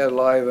occasions they had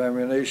live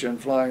ammunition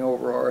flying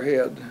over our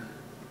head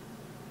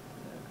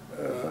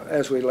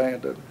as we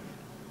landed.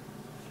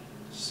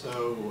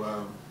 So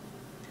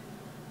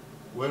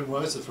when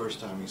was the first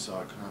time you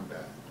saw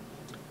combat?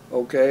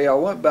 Okay, I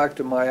went back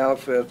to my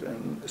outfit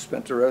and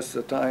spent the rest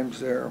of the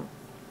times there.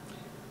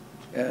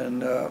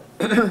 And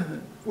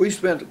we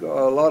spent a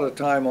lot of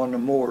time on the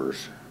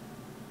moors,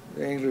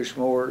 the English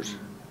moors.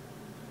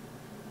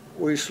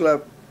 We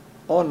slept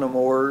on the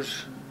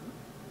moors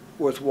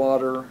with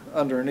water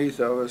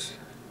underneath of us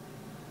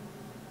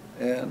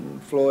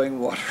and flowing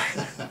water.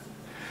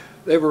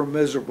 They were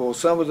miserable.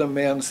 Some of the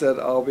men said,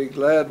 "I'll be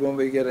glad when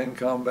we get in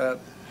combat.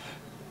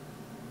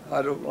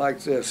 I don't like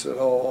this at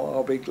all.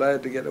 I'll be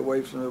glad to get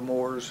away from the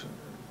moors."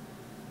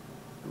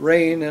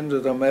 Rain into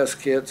the mess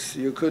kits.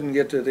 You couldn't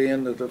get to the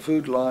end of the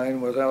food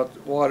line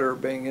without water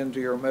being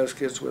into your mess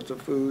kits with the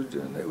food,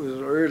 and it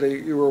was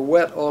really, you were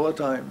wet all the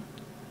time.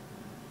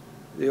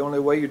 The only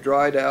way you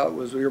dried out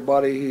was your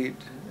body heat,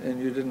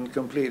 and you didn't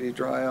completely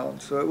dry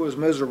out. So it was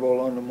miserable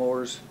on the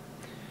moors.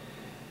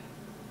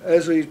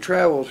 As we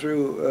traveled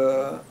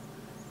through,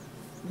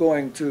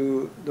 going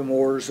to the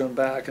moors and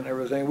back and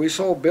everything, we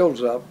saw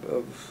builds up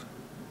of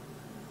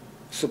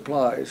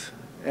supplies,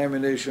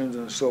 ammunition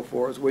and so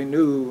forth. We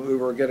knew we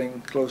were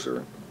getting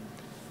closer.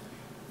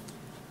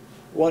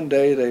 One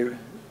day they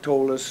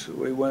told us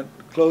we went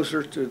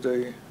closer to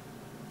the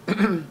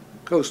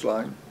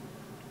coastline.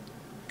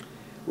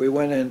 We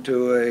went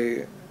into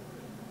a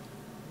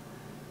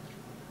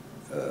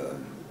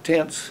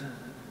tents.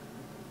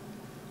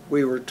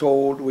 We were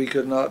told we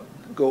could not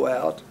go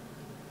out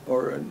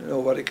or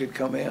nobody could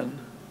come in.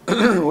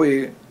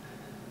 We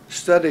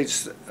studied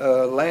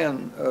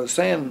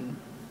sand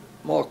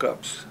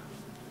mock-ups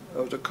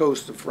of the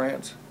coast of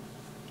France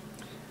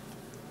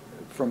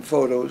from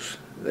photos.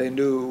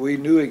 We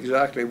knew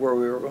exactly where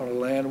we were going to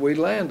land. We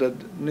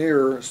landed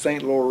near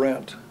Saint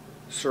Laurent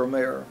sur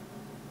Mer.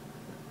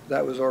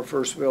 That was our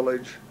first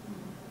village,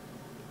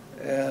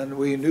 and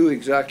we knew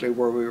exactly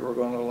where we were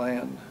going to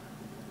land.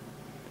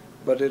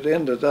 But it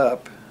ended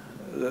up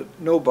that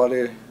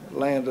nobody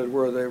landed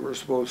where they were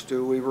supposed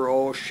to. We were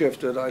all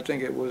shifted. I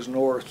think it was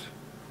north.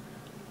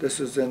 This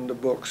is in the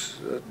books,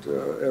 that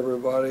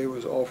everybody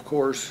was off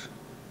course,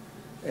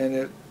 and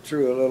it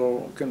threw a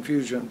little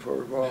confusion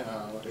for a while.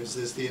 Now, is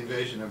this the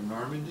invasion of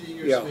Normandy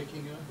you're Yeah.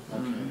 speaking of?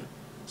 Okay. Mhm.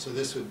 So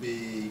this would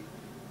be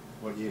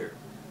what year?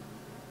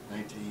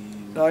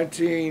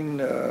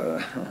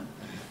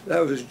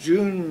 that was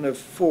June the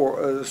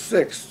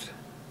 6th,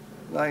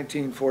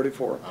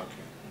 1944.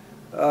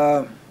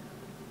 Okay.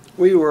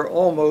 We were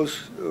almost,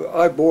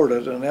 I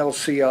boarded an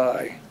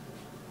LCI,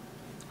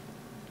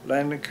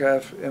 Landing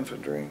Craft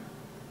Infantry.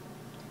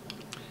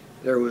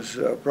 There was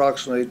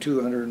approximately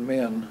 200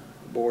 men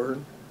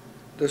aboard.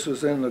 This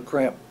was in the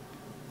cramp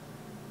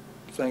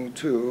thing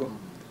too.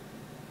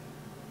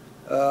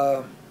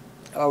 I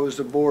was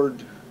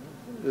aboard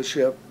the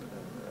ship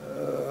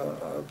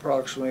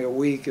approximately a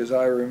week, as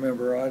I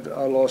remember.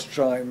 I lost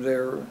time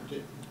there.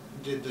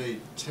 Did they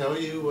tell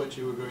you what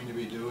you were going to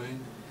be doing?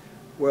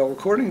 Well,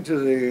 according to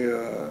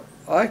the,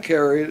 I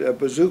carried a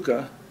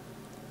bazooka.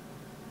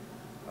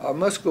 I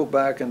must go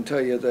back and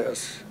tell you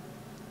this.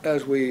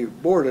 As we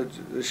boarded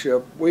the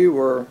ship, we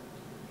were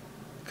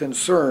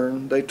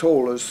concerned. They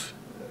told us,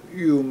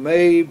 you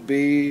may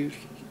be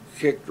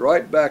kicked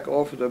right back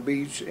off of the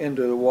beach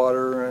into the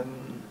water,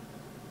 and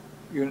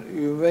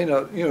you may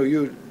not,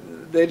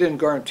 they didn't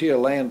guarantee a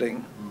landing.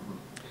 Mm-hmm.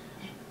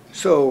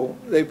 So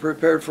they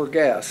prepared for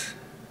gas.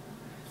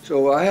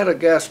 So I had a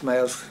gas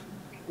mask,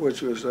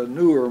 which was a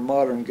newer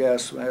modern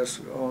gas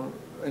mask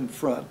in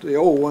front. The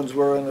old ones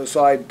were in the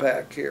side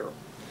pack here.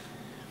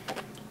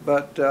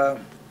 But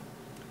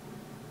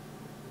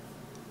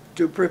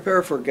to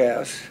prepare for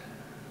gas,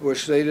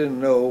 which they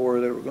didn't know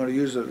whether they were going to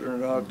use it or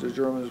not, the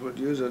Germans would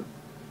use it,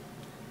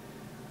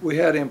 we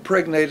had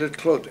impregnated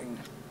clothing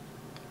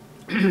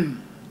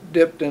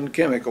dipped in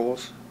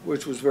chemicals,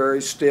 which was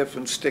very stiff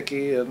and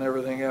sticky and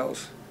everything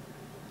else.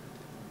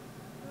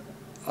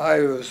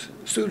 I was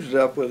suited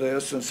up with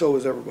this, and so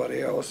was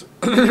everybody else.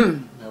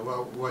 Now,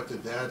 well, what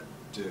did that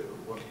do?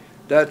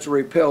 That's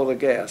repel the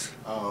gas.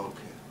 Oh, okay.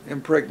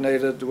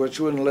 Impregnated, which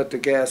wouldn't let the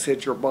gas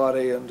hit your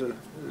body and to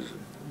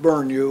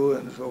burn you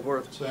and so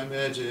forth. So I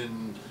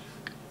imagine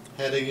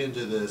heading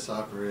into this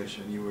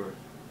operation, you were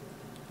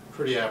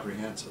pretty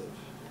apprehensive.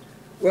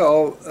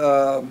 Well,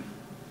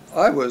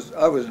 I'll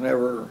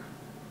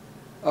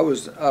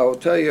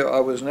tell you, I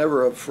was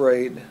never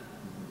afraid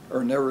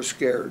or never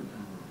scared.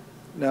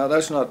 Now,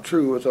 that's not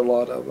true with a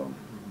lot of them.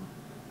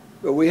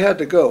 But we had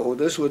to go.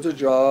 This was a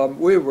job.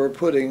 We were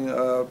putting,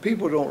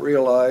 people don't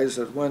realize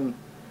that when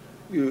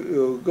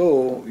you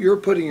go, you're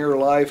putting your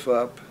life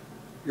up.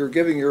 You're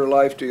giving your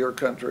life to your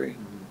country.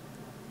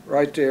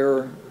 Right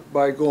there,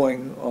 by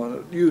going on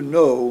it. You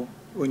know,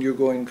 when you're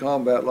going in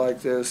combat like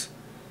this,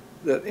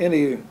 that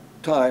any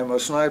time a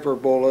sniper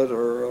bullet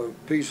or a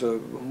piece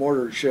of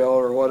mortar shell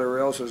or whatever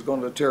else is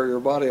going to tear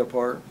your body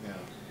apart. Yeah.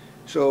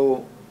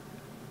 So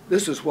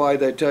this is why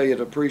they tell you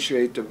to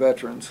appreciate the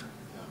veterans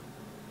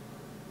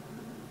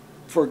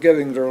for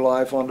giving their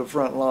life on the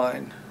front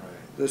line.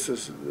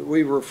 Right.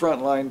 We were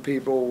frontline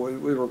people.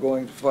 We were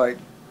going to fight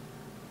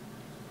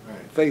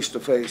face to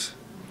face.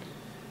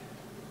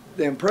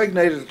 The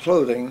impregnated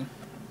clothing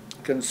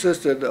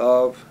consisted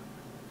of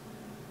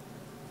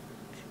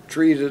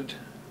treated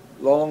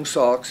long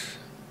socks,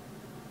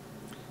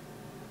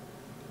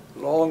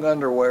 long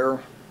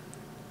underwear,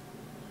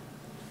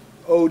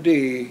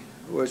 OD,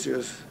 which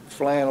is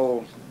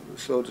flannel,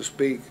 so to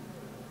speak.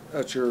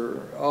 That's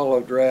your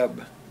olive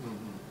drab,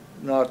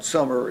 not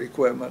summer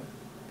equipment.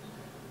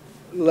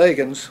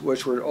 Leggings,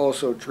 which were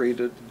also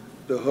treated,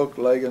 the hook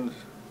leggings.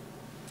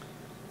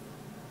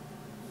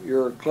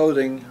 Your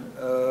clothing,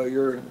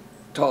 your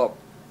top,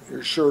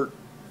 your shirt,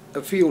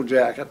 a field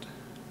jacket.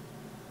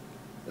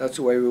 That's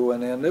the way we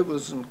went in. It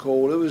wasn't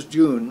cold. It was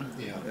June,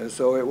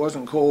 so it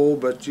wasn't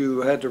cold, but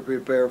you had to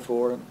prepare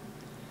for it.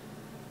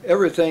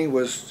 Everything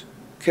was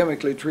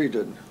chemically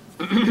treated.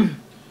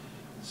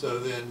 So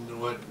then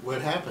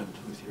what happened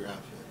with your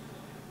outfit?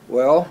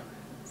 Well,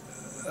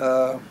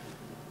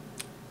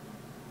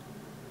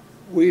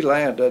 we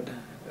landed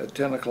at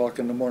 10 o'clock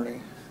in the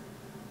morning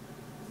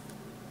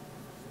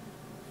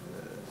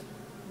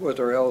with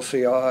our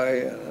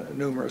LCI and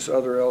numerous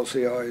other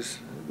LCIs.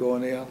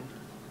 going in.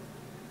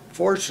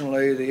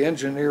 Fortunately, the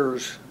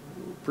engineers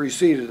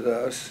preceded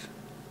us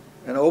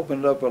and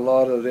opened up a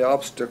lot of the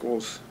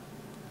obstacles.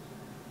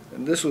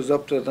 And this was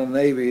up to the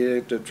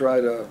Navy to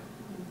try to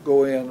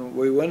go in.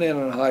 We went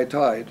in high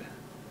tide.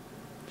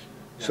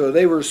 So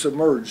they were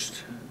submerged.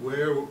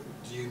 Where, do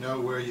you know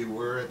where you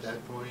were at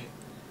that point?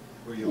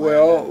 Where you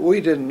Well, landed?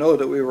 we didn't know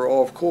that we were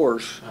off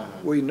course.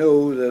 We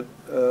knew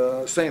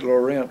that St.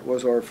 Laurent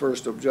was our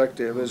first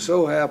objective. It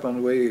so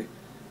happened we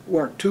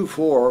weren't too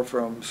far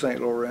from St.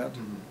 Laurent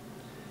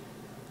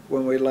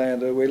when we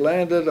landed. We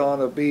landed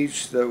on a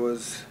beach that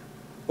was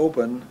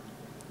open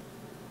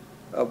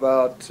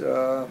about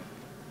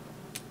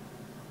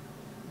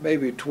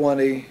maybe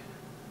 20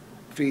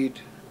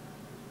 feet,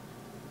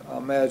 I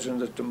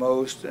imagined at the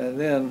most, and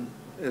then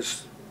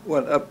it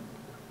went up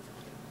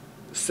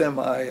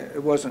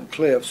it wasn't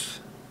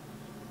cliffs,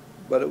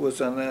 but it was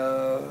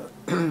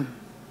an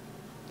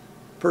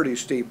pretty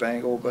steep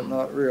angle, but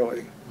not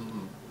really.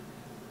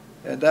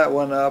 And that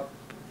went up,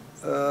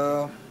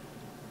 I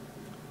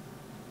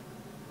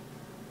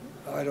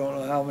don't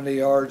know how many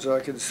yards I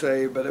could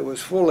say, but it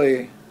was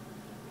fully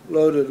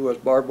loaded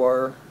with barbed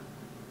wire,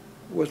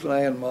 with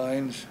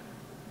landmines.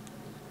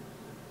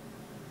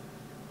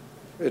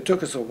 It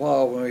took us a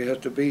while when we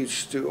hit the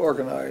beach to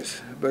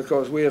organize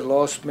because we had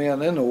lost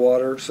men in the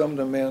water. Some of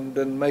the men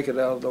didn't make it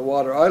out of the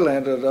water. I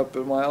landed up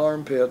in my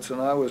armpits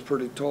and I was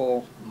pretty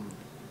tall.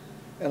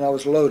 And I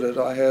was loaded.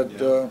 I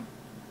had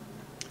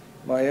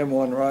my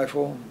M1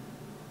 rifle,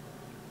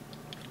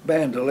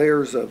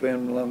 bandoliers of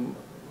emblem,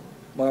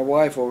 my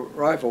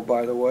rifle,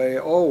 by the way.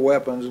 All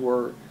weapons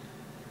were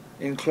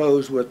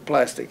enclosed with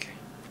plastic.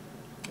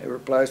 They were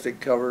plastic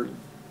covered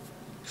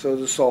so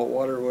the salt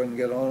water wouldn't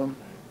get on them.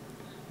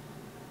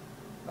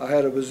 I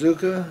had a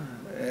bazooka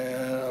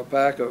and a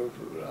pack of,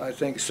 I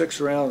think, 6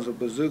 rounds of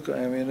bazooka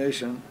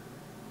ammunition,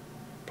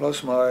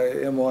 plus my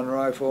M1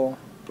 rifle,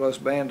 plus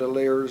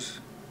bandoliers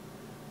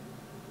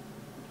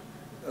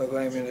of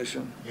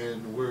ammunition.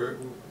 And were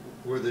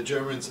the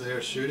Germans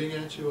there shooting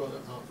at you all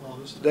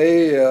this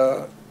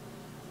time?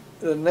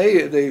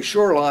 The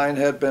shoreline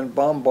had been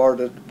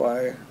bombarded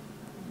by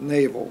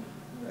naval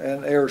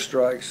and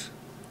airstrikes,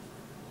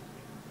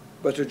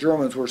 but the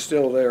Germans were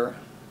still there.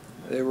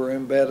 They were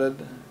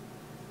embedded.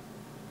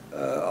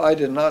 I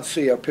did not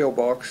see a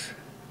pillbox,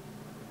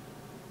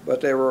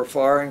 but they were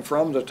firing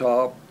from the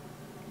top.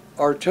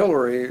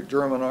 Artillery,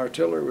 German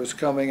artillery, was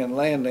coming and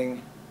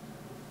landing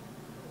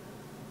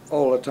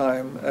all the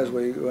time as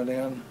we went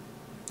in.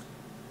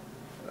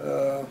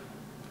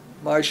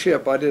 My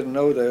ship, I didn't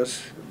know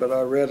this, but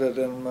I read it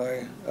in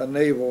a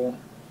naval,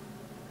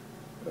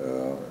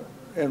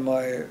 in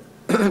my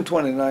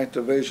 29th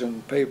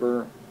Division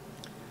paper.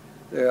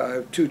 I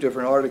have 2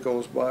 different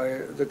articles by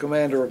the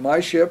commander of my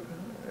ship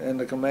and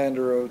the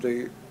commander of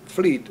the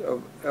fleet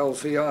of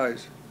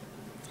LCIs.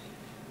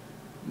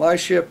 My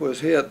ship was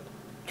hit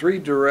 3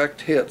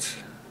 direct hits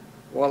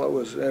while it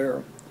was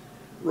there,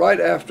 right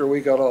after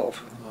we got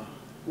off.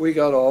 We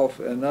got off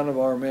and none of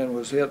our men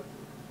was hit,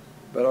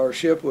 but our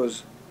ship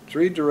was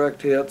 3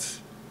 direct hits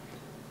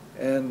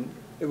and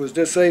it was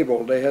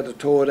disabled. They had to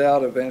tow it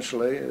out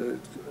eventually. It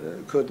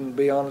couldn't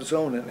be on its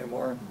own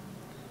anymore.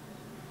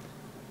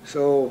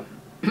 So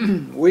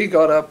we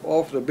got up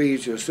off the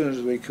beach as soon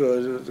as we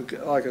could,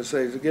 like I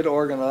say, to get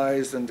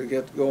organized and to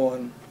get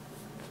going.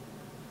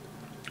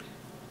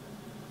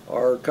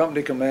 Our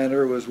company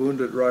commander was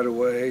wounded right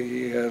away.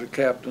 He had a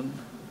captain,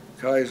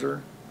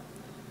 Kaiser,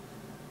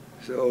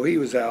 so he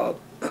was out.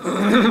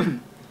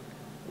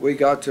 We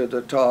got to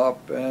the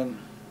top, and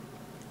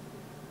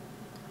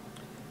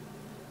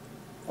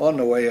on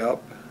the way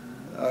up,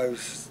 I've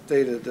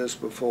stated this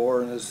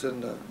before and it's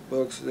in the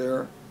books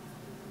there,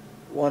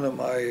 one of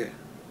my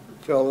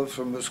fellows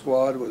from the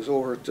squad was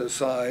over at the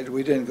side.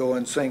 We didn't go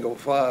in single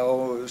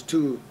file. It was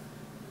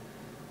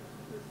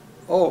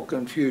all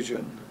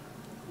confusion.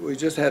 We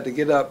just had to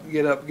get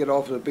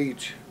off the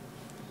beach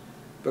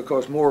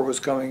because more was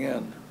coming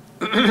in.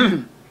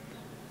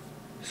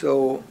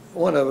 So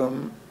one of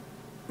them,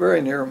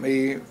 very near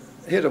me,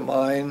 hit a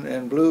mine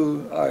and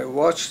blew. I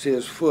watched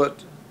his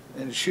foot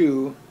and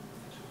shoe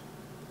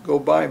go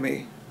by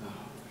me,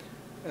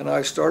 and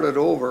I started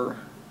over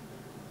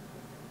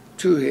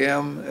to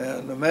him,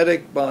 and the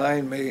medic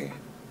behind me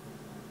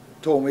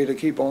told me to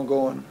keep on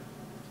going.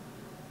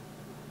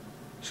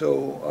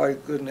 So I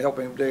couldn't help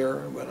him there,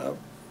 went up.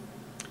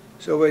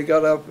 So we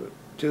got up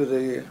to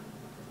the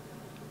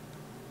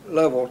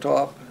level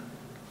top.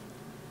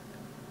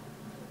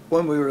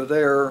 When we were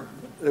there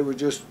were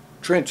just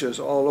trenches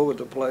all over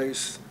the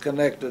place,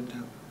 connected,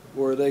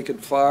 where they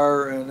could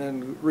fire and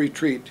then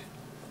retreat,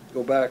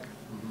 go back.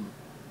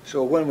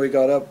 So when we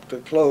got up to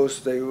close,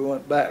 they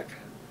went back.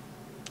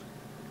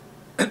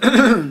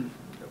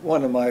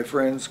 One of my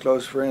friends,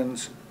 close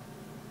friends,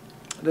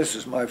 this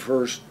is my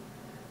first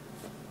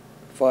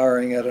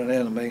firing at an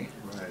enemy.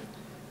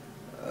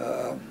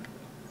 Right.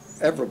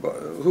 Everybody,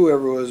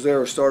 whoever was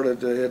there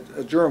started to hit.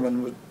 A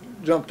German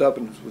jumped up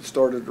and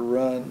started to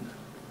run.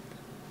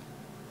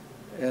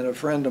 And a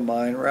friend of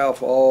mine,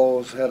 Ralph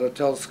Alls, had a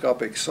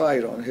telescopic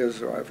sight on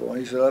his rifle.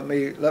 He said, let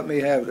me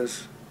have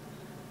this.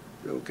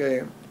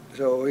 Okay,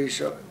 so he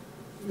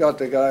got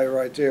the guy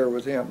right there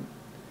with him.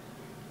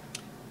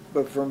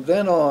 But from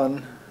then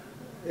on,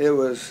 it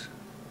was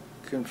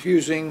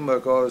confusing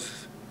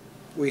because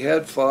we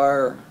had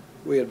fire.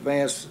 We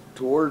advanced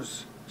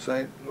towards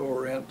St.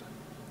 Laurent.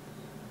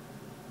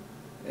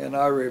 And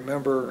I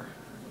remember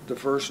the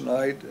first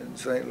night in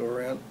St.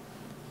 Laurent,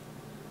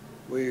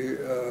 we,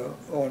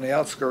 on the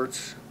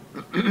outskirts,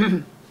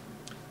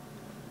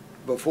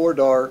 before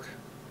dark,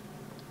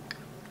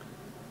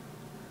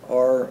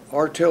 our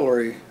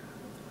artillery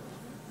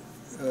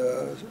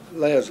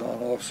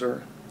liaison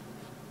officer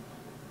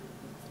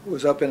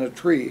was up in a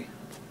tree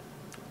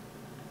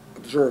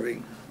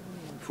observing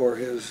for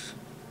his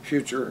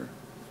future,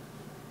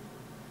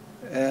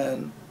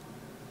 and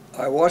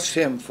I watched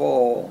him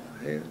fall.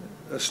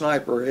 A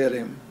sniper hit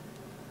him,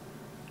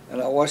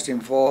 and I watched him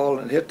fall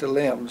and hit the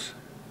limbs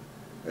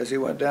as he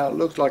went down. It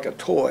looked like a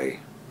toy.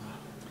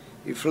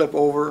 He'd flip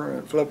over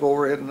and flip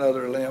over, hit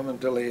another limb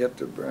until he hit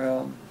the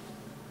ground.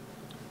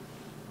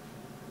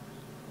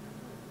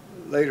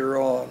 Later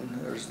on,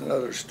 there's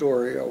another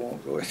story I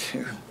won't go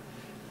into.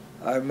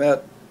 I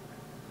met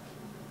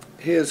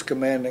his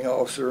commanding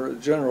officer, the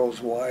general's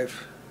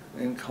wife,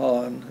 in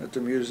Cannes at the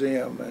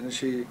museum,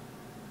 and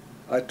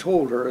I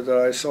told her that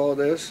I saw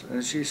this,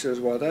 and she says,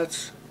 well,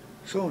 that's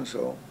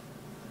so-and-so.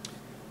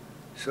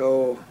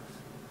 So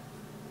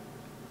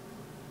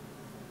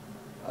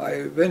I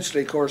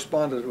eventually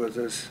corresponded with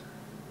this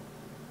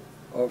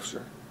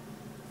officer.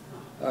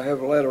 I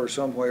have a letter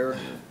somewhere,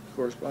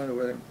 corresponded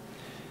with him.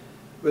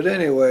 But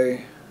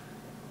anyway,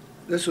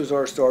 this was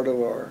our start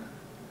of our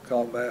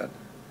combat.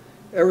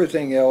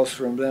 Everything else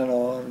from then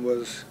on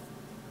was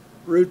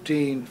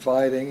routine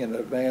fighting and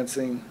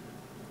advancing.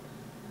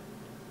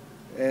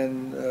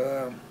 And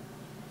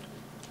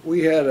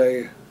we had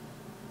a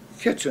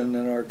kitchen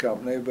in our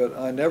company, but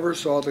I never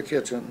saw the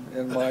kitchen.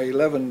 In my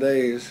 11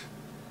 days,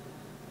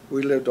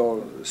 we lived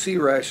on C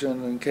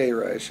ration and K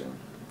ration.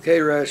 K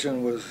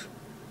ration was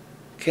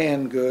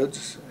canned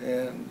goods,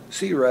 and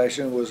C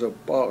ration was a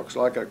box,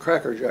 like a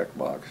Cracker Jack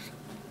box,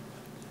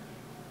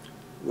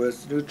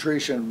 with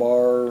nutrition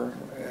bar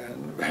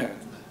and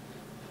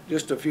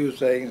just a few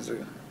things.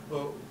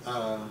 Well,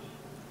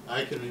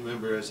 I can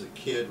remember as a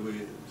kid,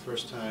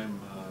 first time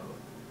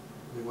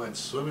we went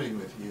swimming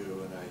with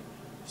you, and I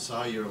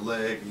saw your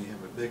leg, and you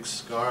have a big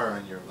scar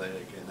on your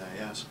leg, and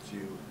I asked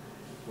you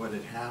what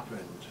had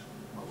happened.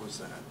 What was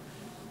that?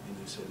 And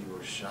you said you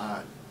were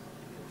shot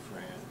in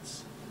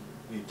France.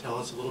 Can you tell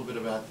us a little bit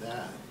about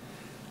that?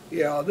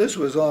 Yeah, this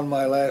was on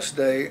my last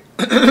day,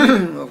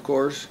 of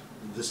course.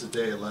 This is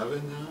day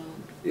 11 now?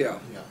 Yeah.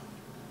 Yeah.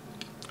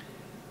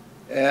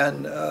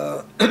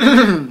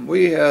 And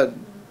we had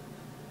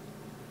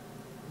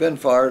been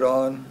fired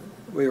on.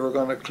 We were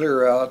going to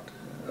clear out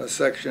a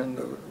section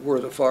where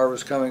the fire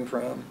was coming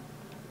from.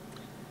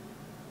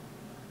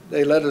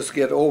 They let us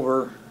get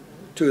over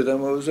to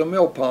them. It was a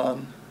mill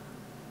pond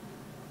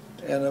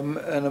and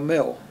a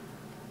mill,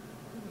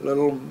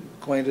 little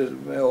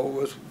quainted mill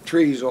with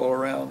trees all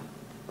around.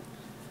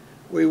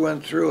 We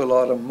went through a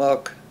lot of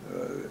muck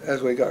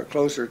as we got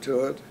closer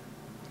to it,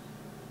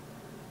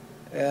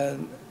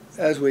 and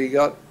as we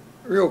got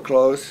real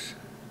close,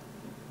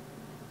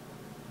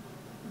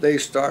 they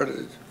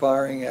started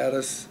firing at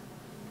us,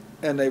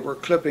 and they were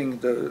clipping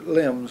the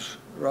limbs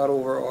right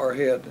over our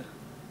head,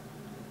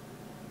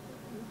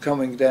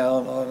 coming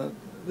down on it.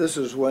 This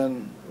is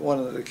when one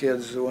of the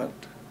kids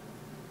went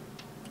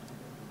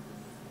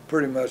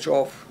pretty much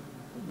off,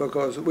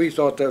 because we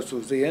thought this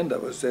was the end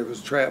of us. It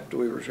was trapped.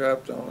 We were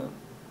trapped on it.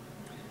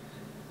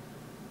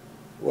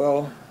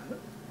 Well,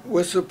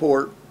 with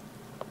support,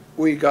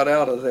 we got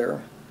out of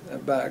there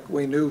and back.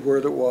 We knew where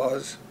it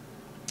was.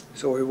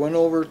 So we went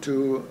over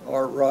to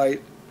our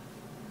right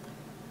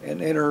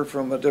and entered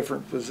from a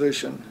different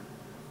position.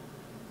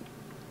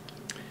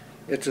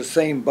 It's the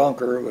same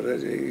bunker, but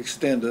it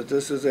extended.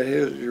 This is a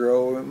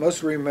hedgerow. We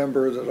must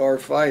remember that our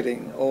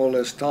fighting all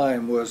this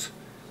time was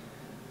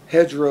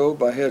hedgerow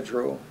by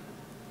hedgerow.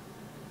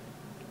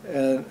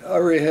 And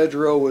every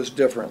hedgerow was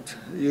different.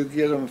 You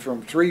get them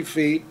from 3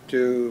 feet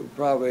to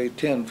probably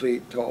 10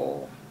 feet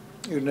tall.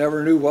 You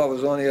never knew what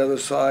was on the other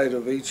side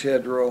of each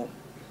hedgerow.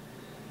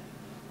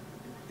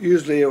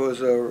 Usually it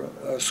was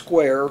a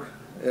square.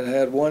 It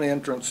had one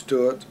entrance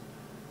to it,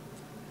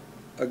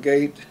 a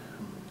gate,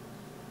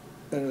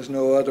 and there's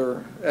no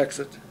other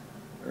exit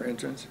or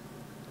entrance.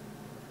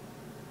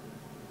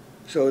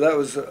 So that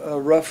was a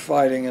rough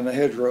fighting in the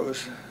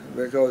hedgerows,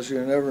 because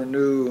you never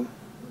knew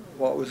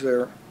what was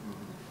there.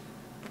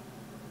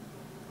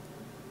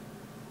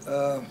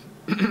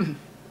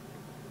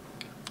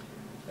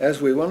 As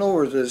we went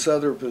over to this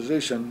other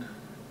position,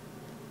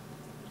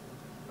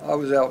 I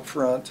was out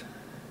front,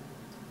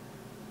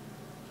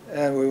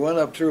 and we went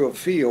up through a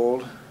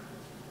field,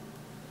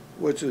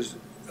 which is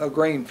a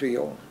grain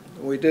field.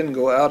 We didn't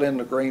go out in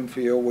the grain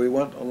field, we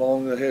went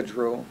along the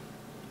hedgerow.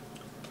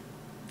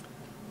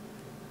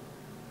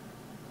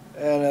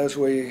 And as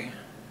we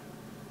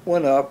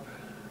went up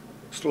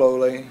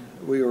slowly.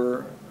 We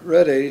were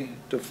ready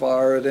to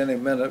fire at any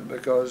minute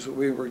because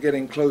we were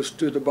getting close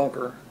to the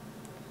bunker.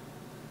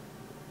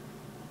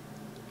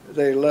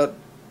 They let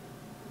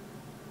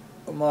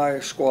my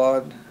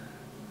squad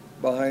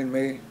behind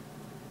me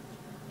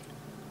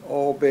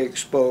all be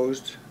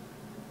exposed,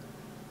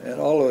 and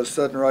all of a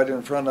sudden right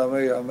in front of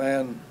me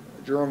a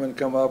German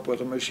come up with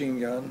a machine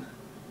gun.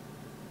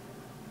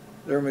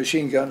 Their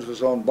machine guns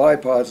was on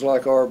bipods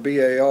like our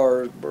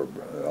BAR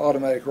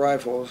automatic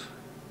rifles.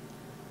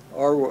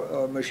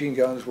 Our machine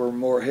guns were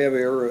more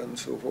heavier and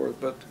so forth,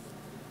 but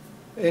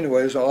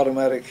anyways,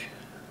 automatic.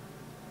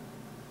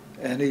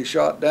 And he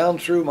shot down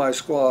through my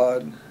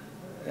squad,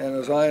 and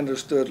as I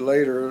understood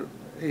later,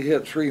 he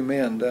hit 3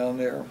 men down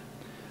there.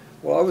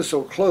 Well, I was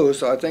so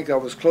close, I think I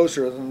was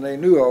closer than they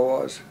knew I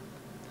was.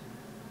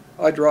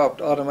 I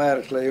dropped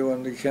automatically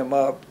when he came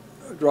up,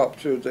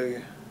 dropped to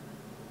the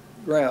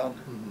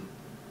ground,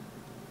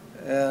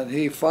 and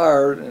he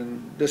fired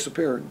and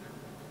disappeared.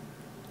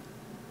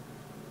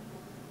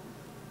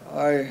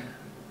 I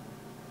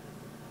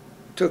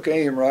took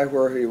aim right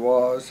where he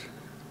was.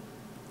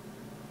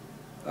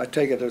 I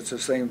take it it's the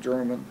same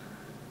German.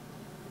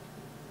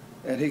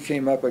 And he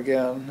came up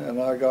again,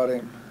 and I got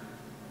him.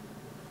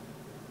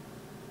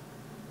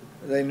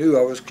 They knew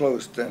I was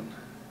close then.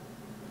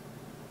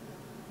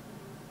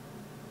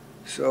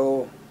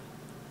 So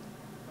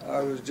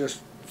I was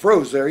just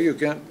froze there. You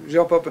can't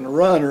jump up and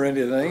run or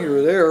anything.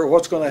 You're there.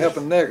 What's going to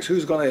happen next?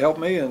 Who's going to help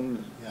me?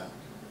 And yeah.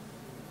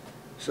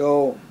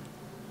 So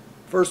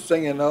first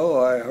thing you know,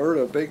 I heard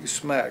a big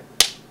smack,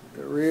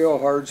 a real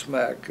hard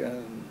smack,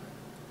 and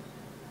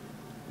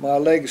my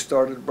legs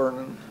started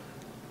burning.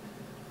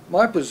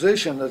 My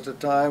position at the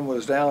time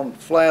was down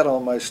flat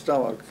on my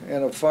stomach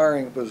in a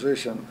firing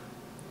position.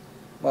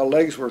 My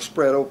legs were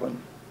spread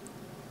open,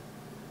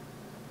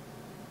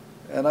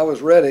 and I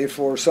was ready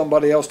for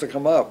somebody else to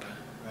come up.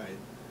 Right.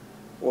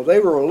 Well, they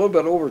were a little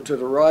bit over to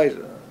the right,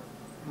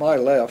 my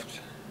left,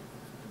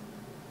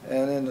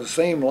 and in the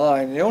same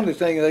line. The only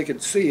thing they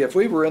could see, if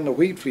we were in the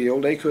wheat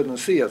field, they couldn't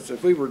see us.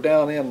 If we were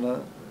down in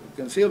the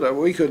concealed,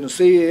 we couldn't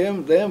see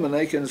them, and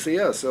they couldn't see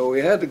us. So we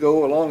had to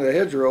go along the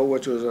hedgerow,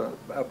 which was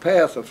a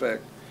path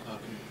effect. Okay.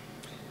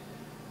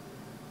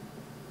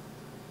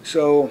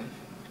 So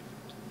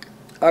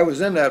I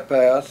was in that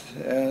path,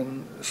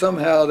 and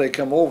somehow they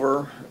come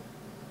over.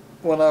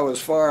 When I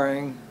was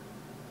firing,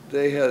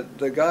 they had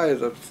the guy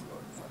that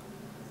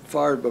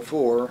fired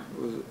before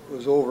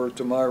was over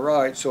to my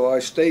right, so I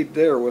stayed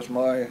there with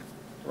my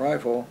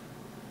rifle,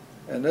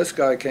 and this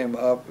guy came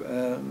up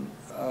and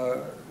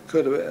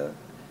could have,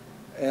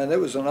 and it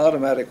was an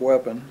automatic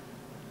weapon.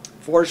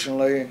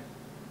 Fortunately,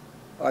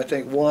 I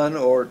think 1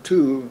 or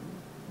 2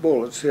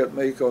 bullets hit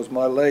me because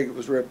my leg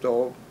was ripped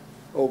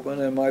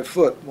open, and my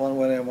foot, one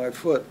went in my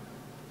foot.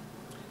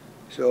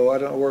 So I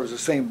don't know whether it was the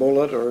same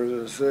bullet or it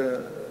was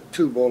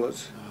 2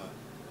 bullets.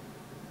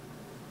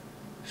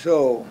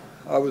 So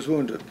I was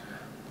wounded,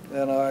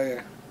 and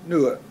I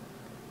knew it.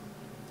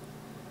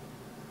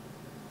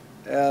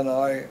 And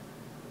I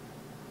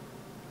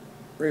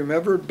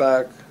remembered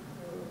back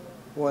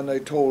when they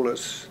told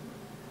us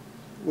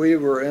we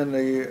were in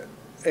the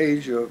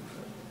age of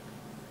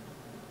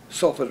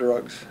sulfa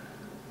drugs,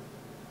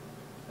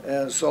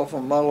 and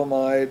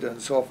sulfamelamide and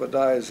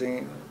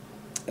sulfadiazine.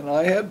 And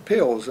I had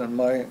pills in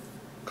my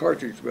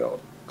cartridge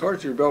belt.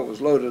 Cartridge belt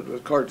was loaded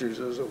with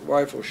cartridges of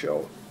rifle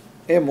shell,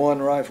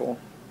 M1 rifle.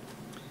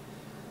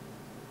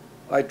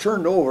 I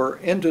turned over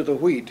into the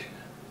wheat.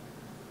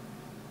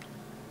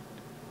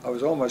 I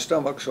was on my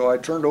stomach, so I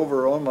turned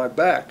over on my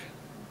back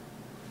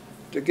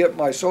to get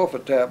my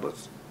sulfa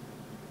tablets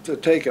to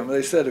take them.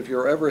 They said if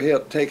you're ever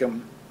hit, take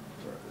them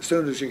as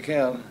soon as you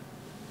can.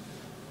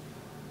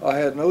 I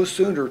had no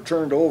sooner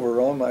turned over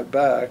on my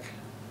back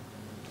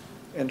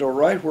until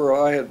right where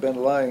I had been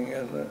lying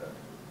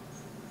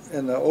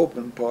in the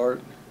open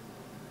part,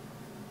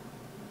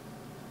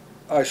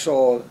 I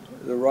saw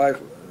the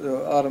rifle,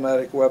 the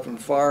automatic weapon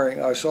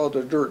firing. I saw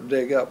the dirt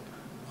dig up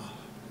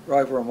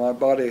right where my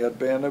body had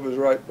been. It was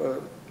right.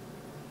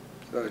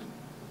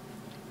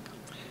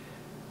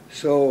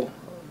 So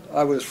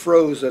I was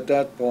froze at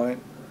that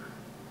point.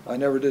 I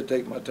never did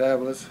take my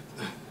tablets.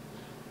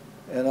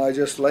 And I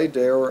just laid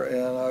there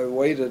and I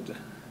waited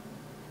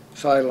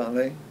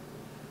silently.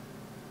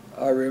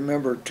 I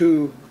remember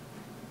 2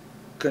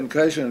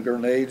 concussion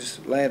grenades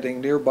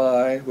landing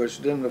nearby,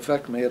 which didn't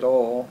affect me at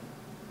all.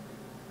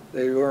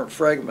 They weren't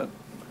fragment.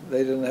 They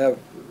didn't have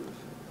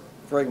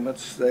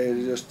fragments. They had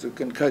just a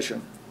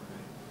concussion.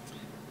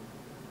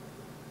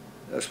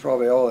 That's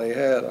probably all they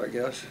had, I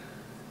guess.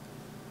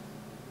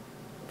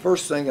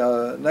 Next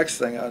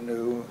thing I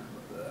knew,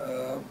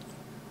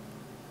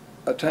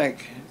 a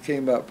tank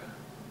came up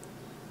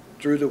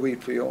through the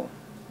wheat field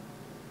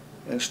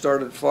and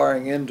started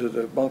firing into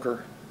the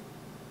bunker.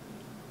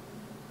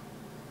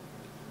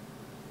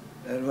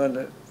 And when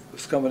it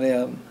was coming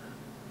in,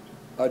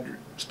 I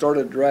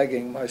started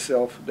dragging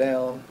myself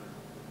down.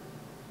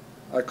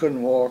 I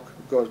couldn't walk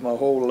because my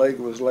whole leg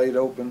was laid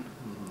open.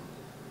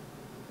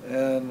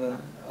 and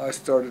I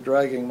started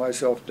dragging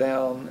myself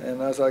down,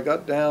 and as I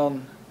got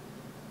down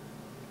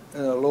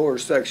in a lower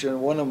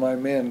section, one of my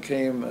men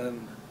came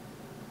and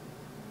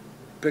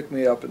picked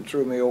me up and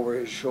threw me over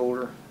his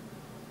shoulder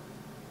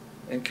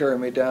and carried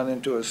me down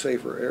into a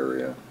safer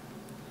area.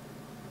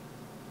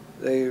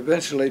 They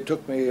eventually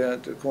took me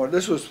at the corner.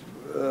 This was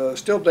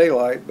still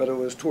daylight, but it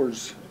was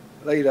towards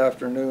late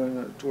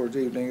afternoon, towards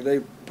evening. They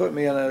put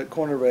me in a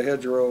corner of a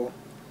hedgerow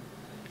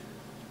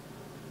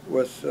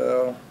with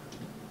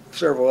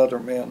several other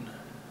men.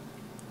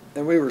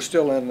 And we were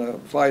still in the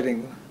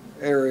fighting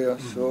area,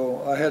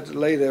 so I had to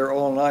lay there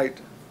all night.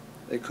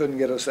 They couldn't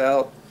get us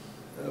out.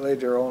 I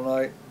laid there all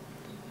night.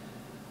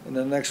 And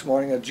the next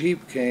morning a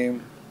Jeep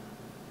came,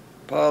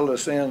 piled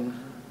us in,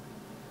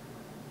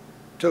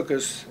 took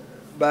us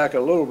back a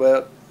little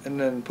bit, and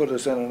then put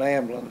us in an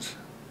ambulance.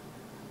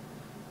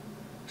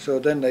 So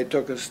then they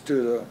took us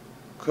to the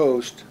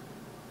coast,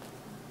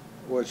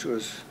 which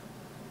was,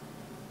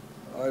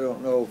 I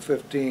don't know,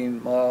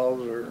 15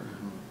 miles, or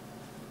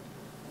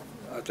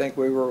I think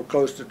we were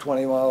close to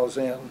 20 miles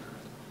in.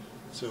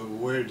 So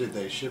where did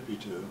they ship you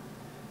to?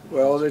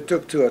 Well, they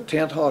took to a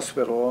tent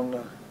hospital on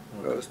the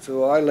coast.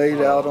 So I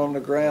laid out on the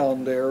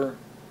ground there.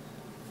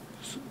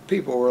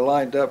 People were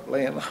lined up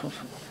laying on.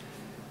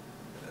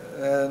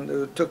 And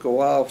it took a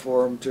while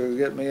for them to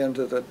get me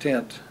into the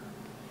tent.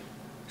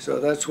 So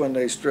that's when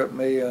they stripped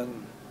me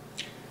and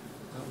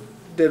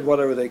did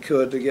whatever they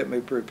could to get me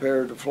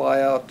prepared to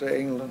fly out to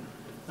England.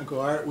 Uncle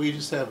Art, we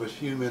just have a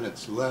few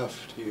minutes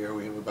left here.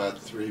 We have about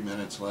 3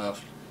 minutes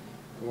left.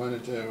 I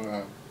wanted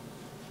to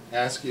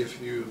ask you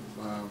if you,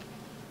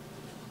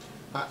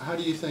 how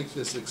do you think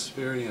this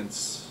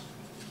experience,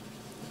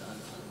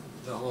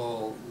 the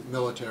whole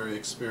military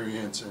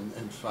experience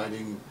and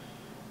fighting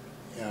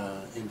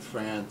in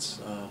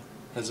France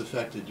has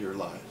affected your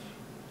life?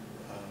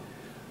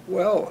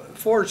 Well,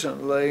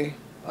 fortunately,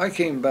 I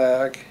came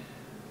back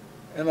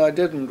and I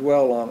didn't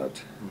dwell on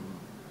it.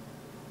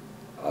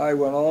 I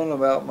went on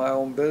about my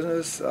own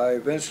business. I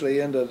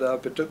eventually ended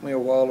up, it took me a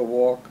while to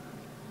walk.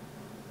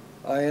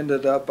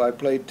 I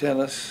played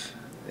tennis.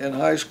 In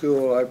high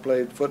school, I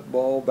played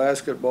football,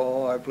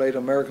 basketball. I played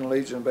American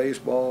Legion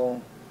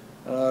baseball,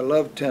 and I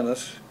loved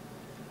tennis.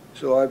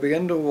 So I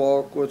began to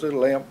walk with a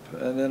limp,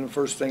 and then the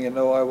first thing you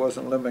know, I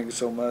wasn't limping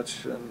so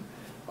much, and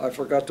I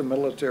forgot the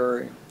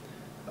military.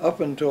 Up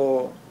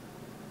until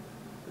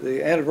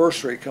the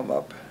anniversary come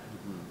up,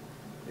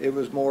 it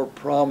was more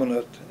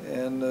prominent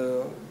in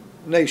the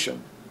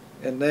nation.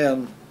 And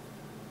then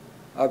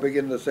I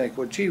began to think,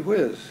 well, gee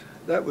whiz,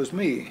 that was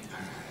me.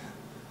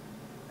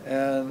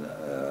 And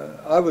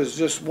I was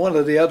just one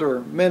of the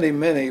other many,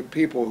 many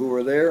people who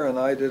were there, and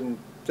I didn't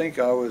think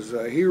I was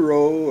a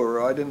hero,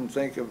 or I didn't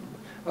think of,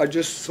 I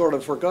just sort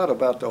of forgot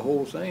about the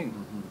whole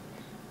thing.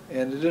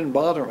 And it didn't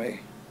bother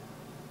me,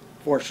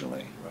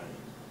 fortunately. Right.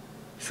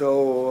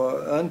 So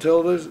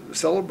until the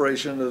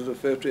celebration of the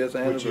 50th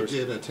anniversary. Which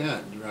you did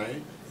attend,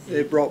 right?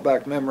 It brought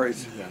back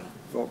memories. Yeah.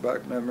 Brought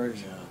back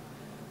memories. Yeah.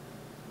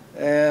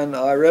 And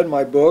I read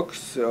my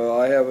books.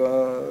 I have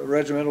a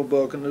regimental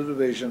book and a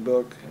division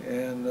book,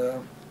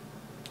 and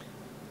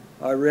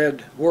I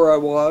read where I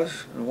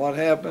was and what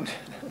happened.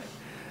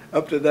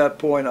 Up to that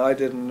point, I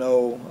didn't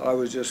know. I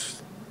was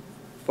just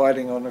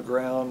fighting on the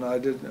ground. I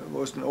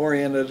wasn't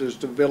oriented as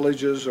to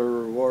villages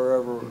or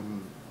wherever.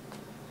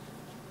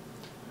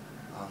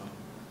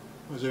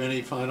 Was there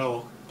any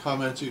final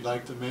comments you'd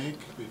like to make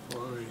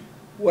before we?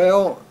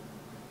 Well,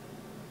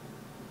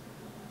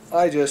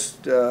 I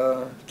just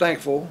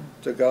thankful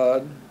to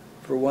God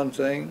for one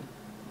thing,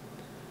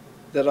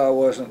 that I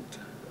wasn't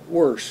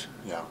worse.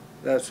 Yeah.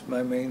 That's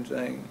my main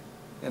thing,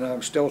 and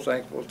I'm still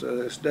thankful to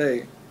this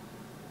day.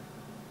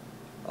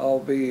 I'll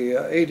be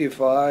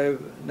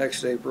 85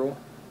 next April,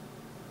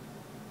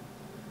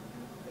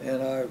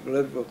 and I've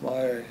lived with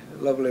my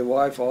lovely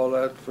wife all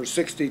that for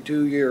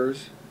 62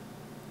 years.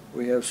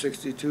 We have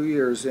 62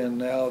 years in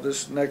now.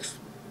 This next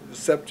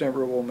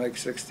September will make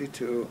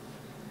 62.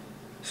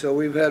 So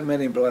we've had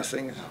many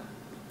blessings.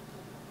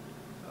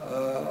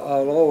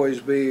 I'll always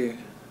be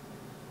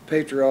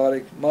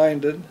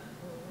patriotic-minded.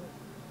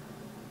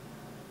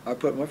 I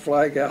put my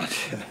flag out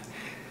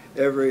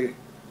every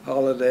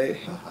holiday.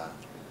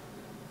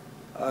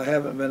 I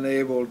haven't been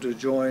able to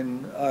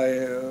join. I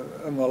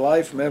am a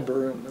life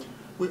member.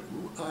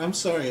 I'm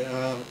sorry,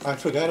 I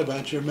forgot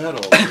about your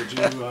medal. Would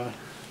you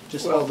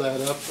just hold that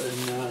up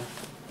and?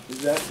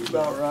 Is that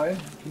about right?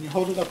 Can you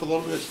hold it up a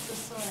little bit?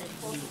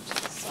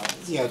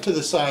 Yeah, to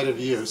the side of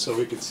you, so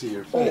we could see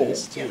your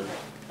face too.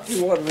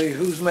 You want me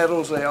whose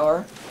medals they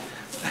are?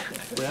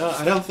 Well,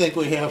 I don't think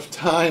we have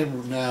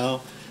time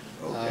now.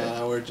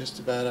 Okay. We're just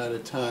about out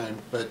of time,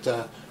 but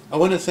I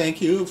want to thank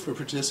you for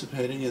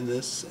participating in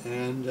this,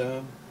 and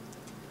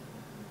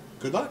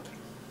good luck.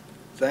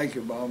 Thank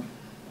you, Bob.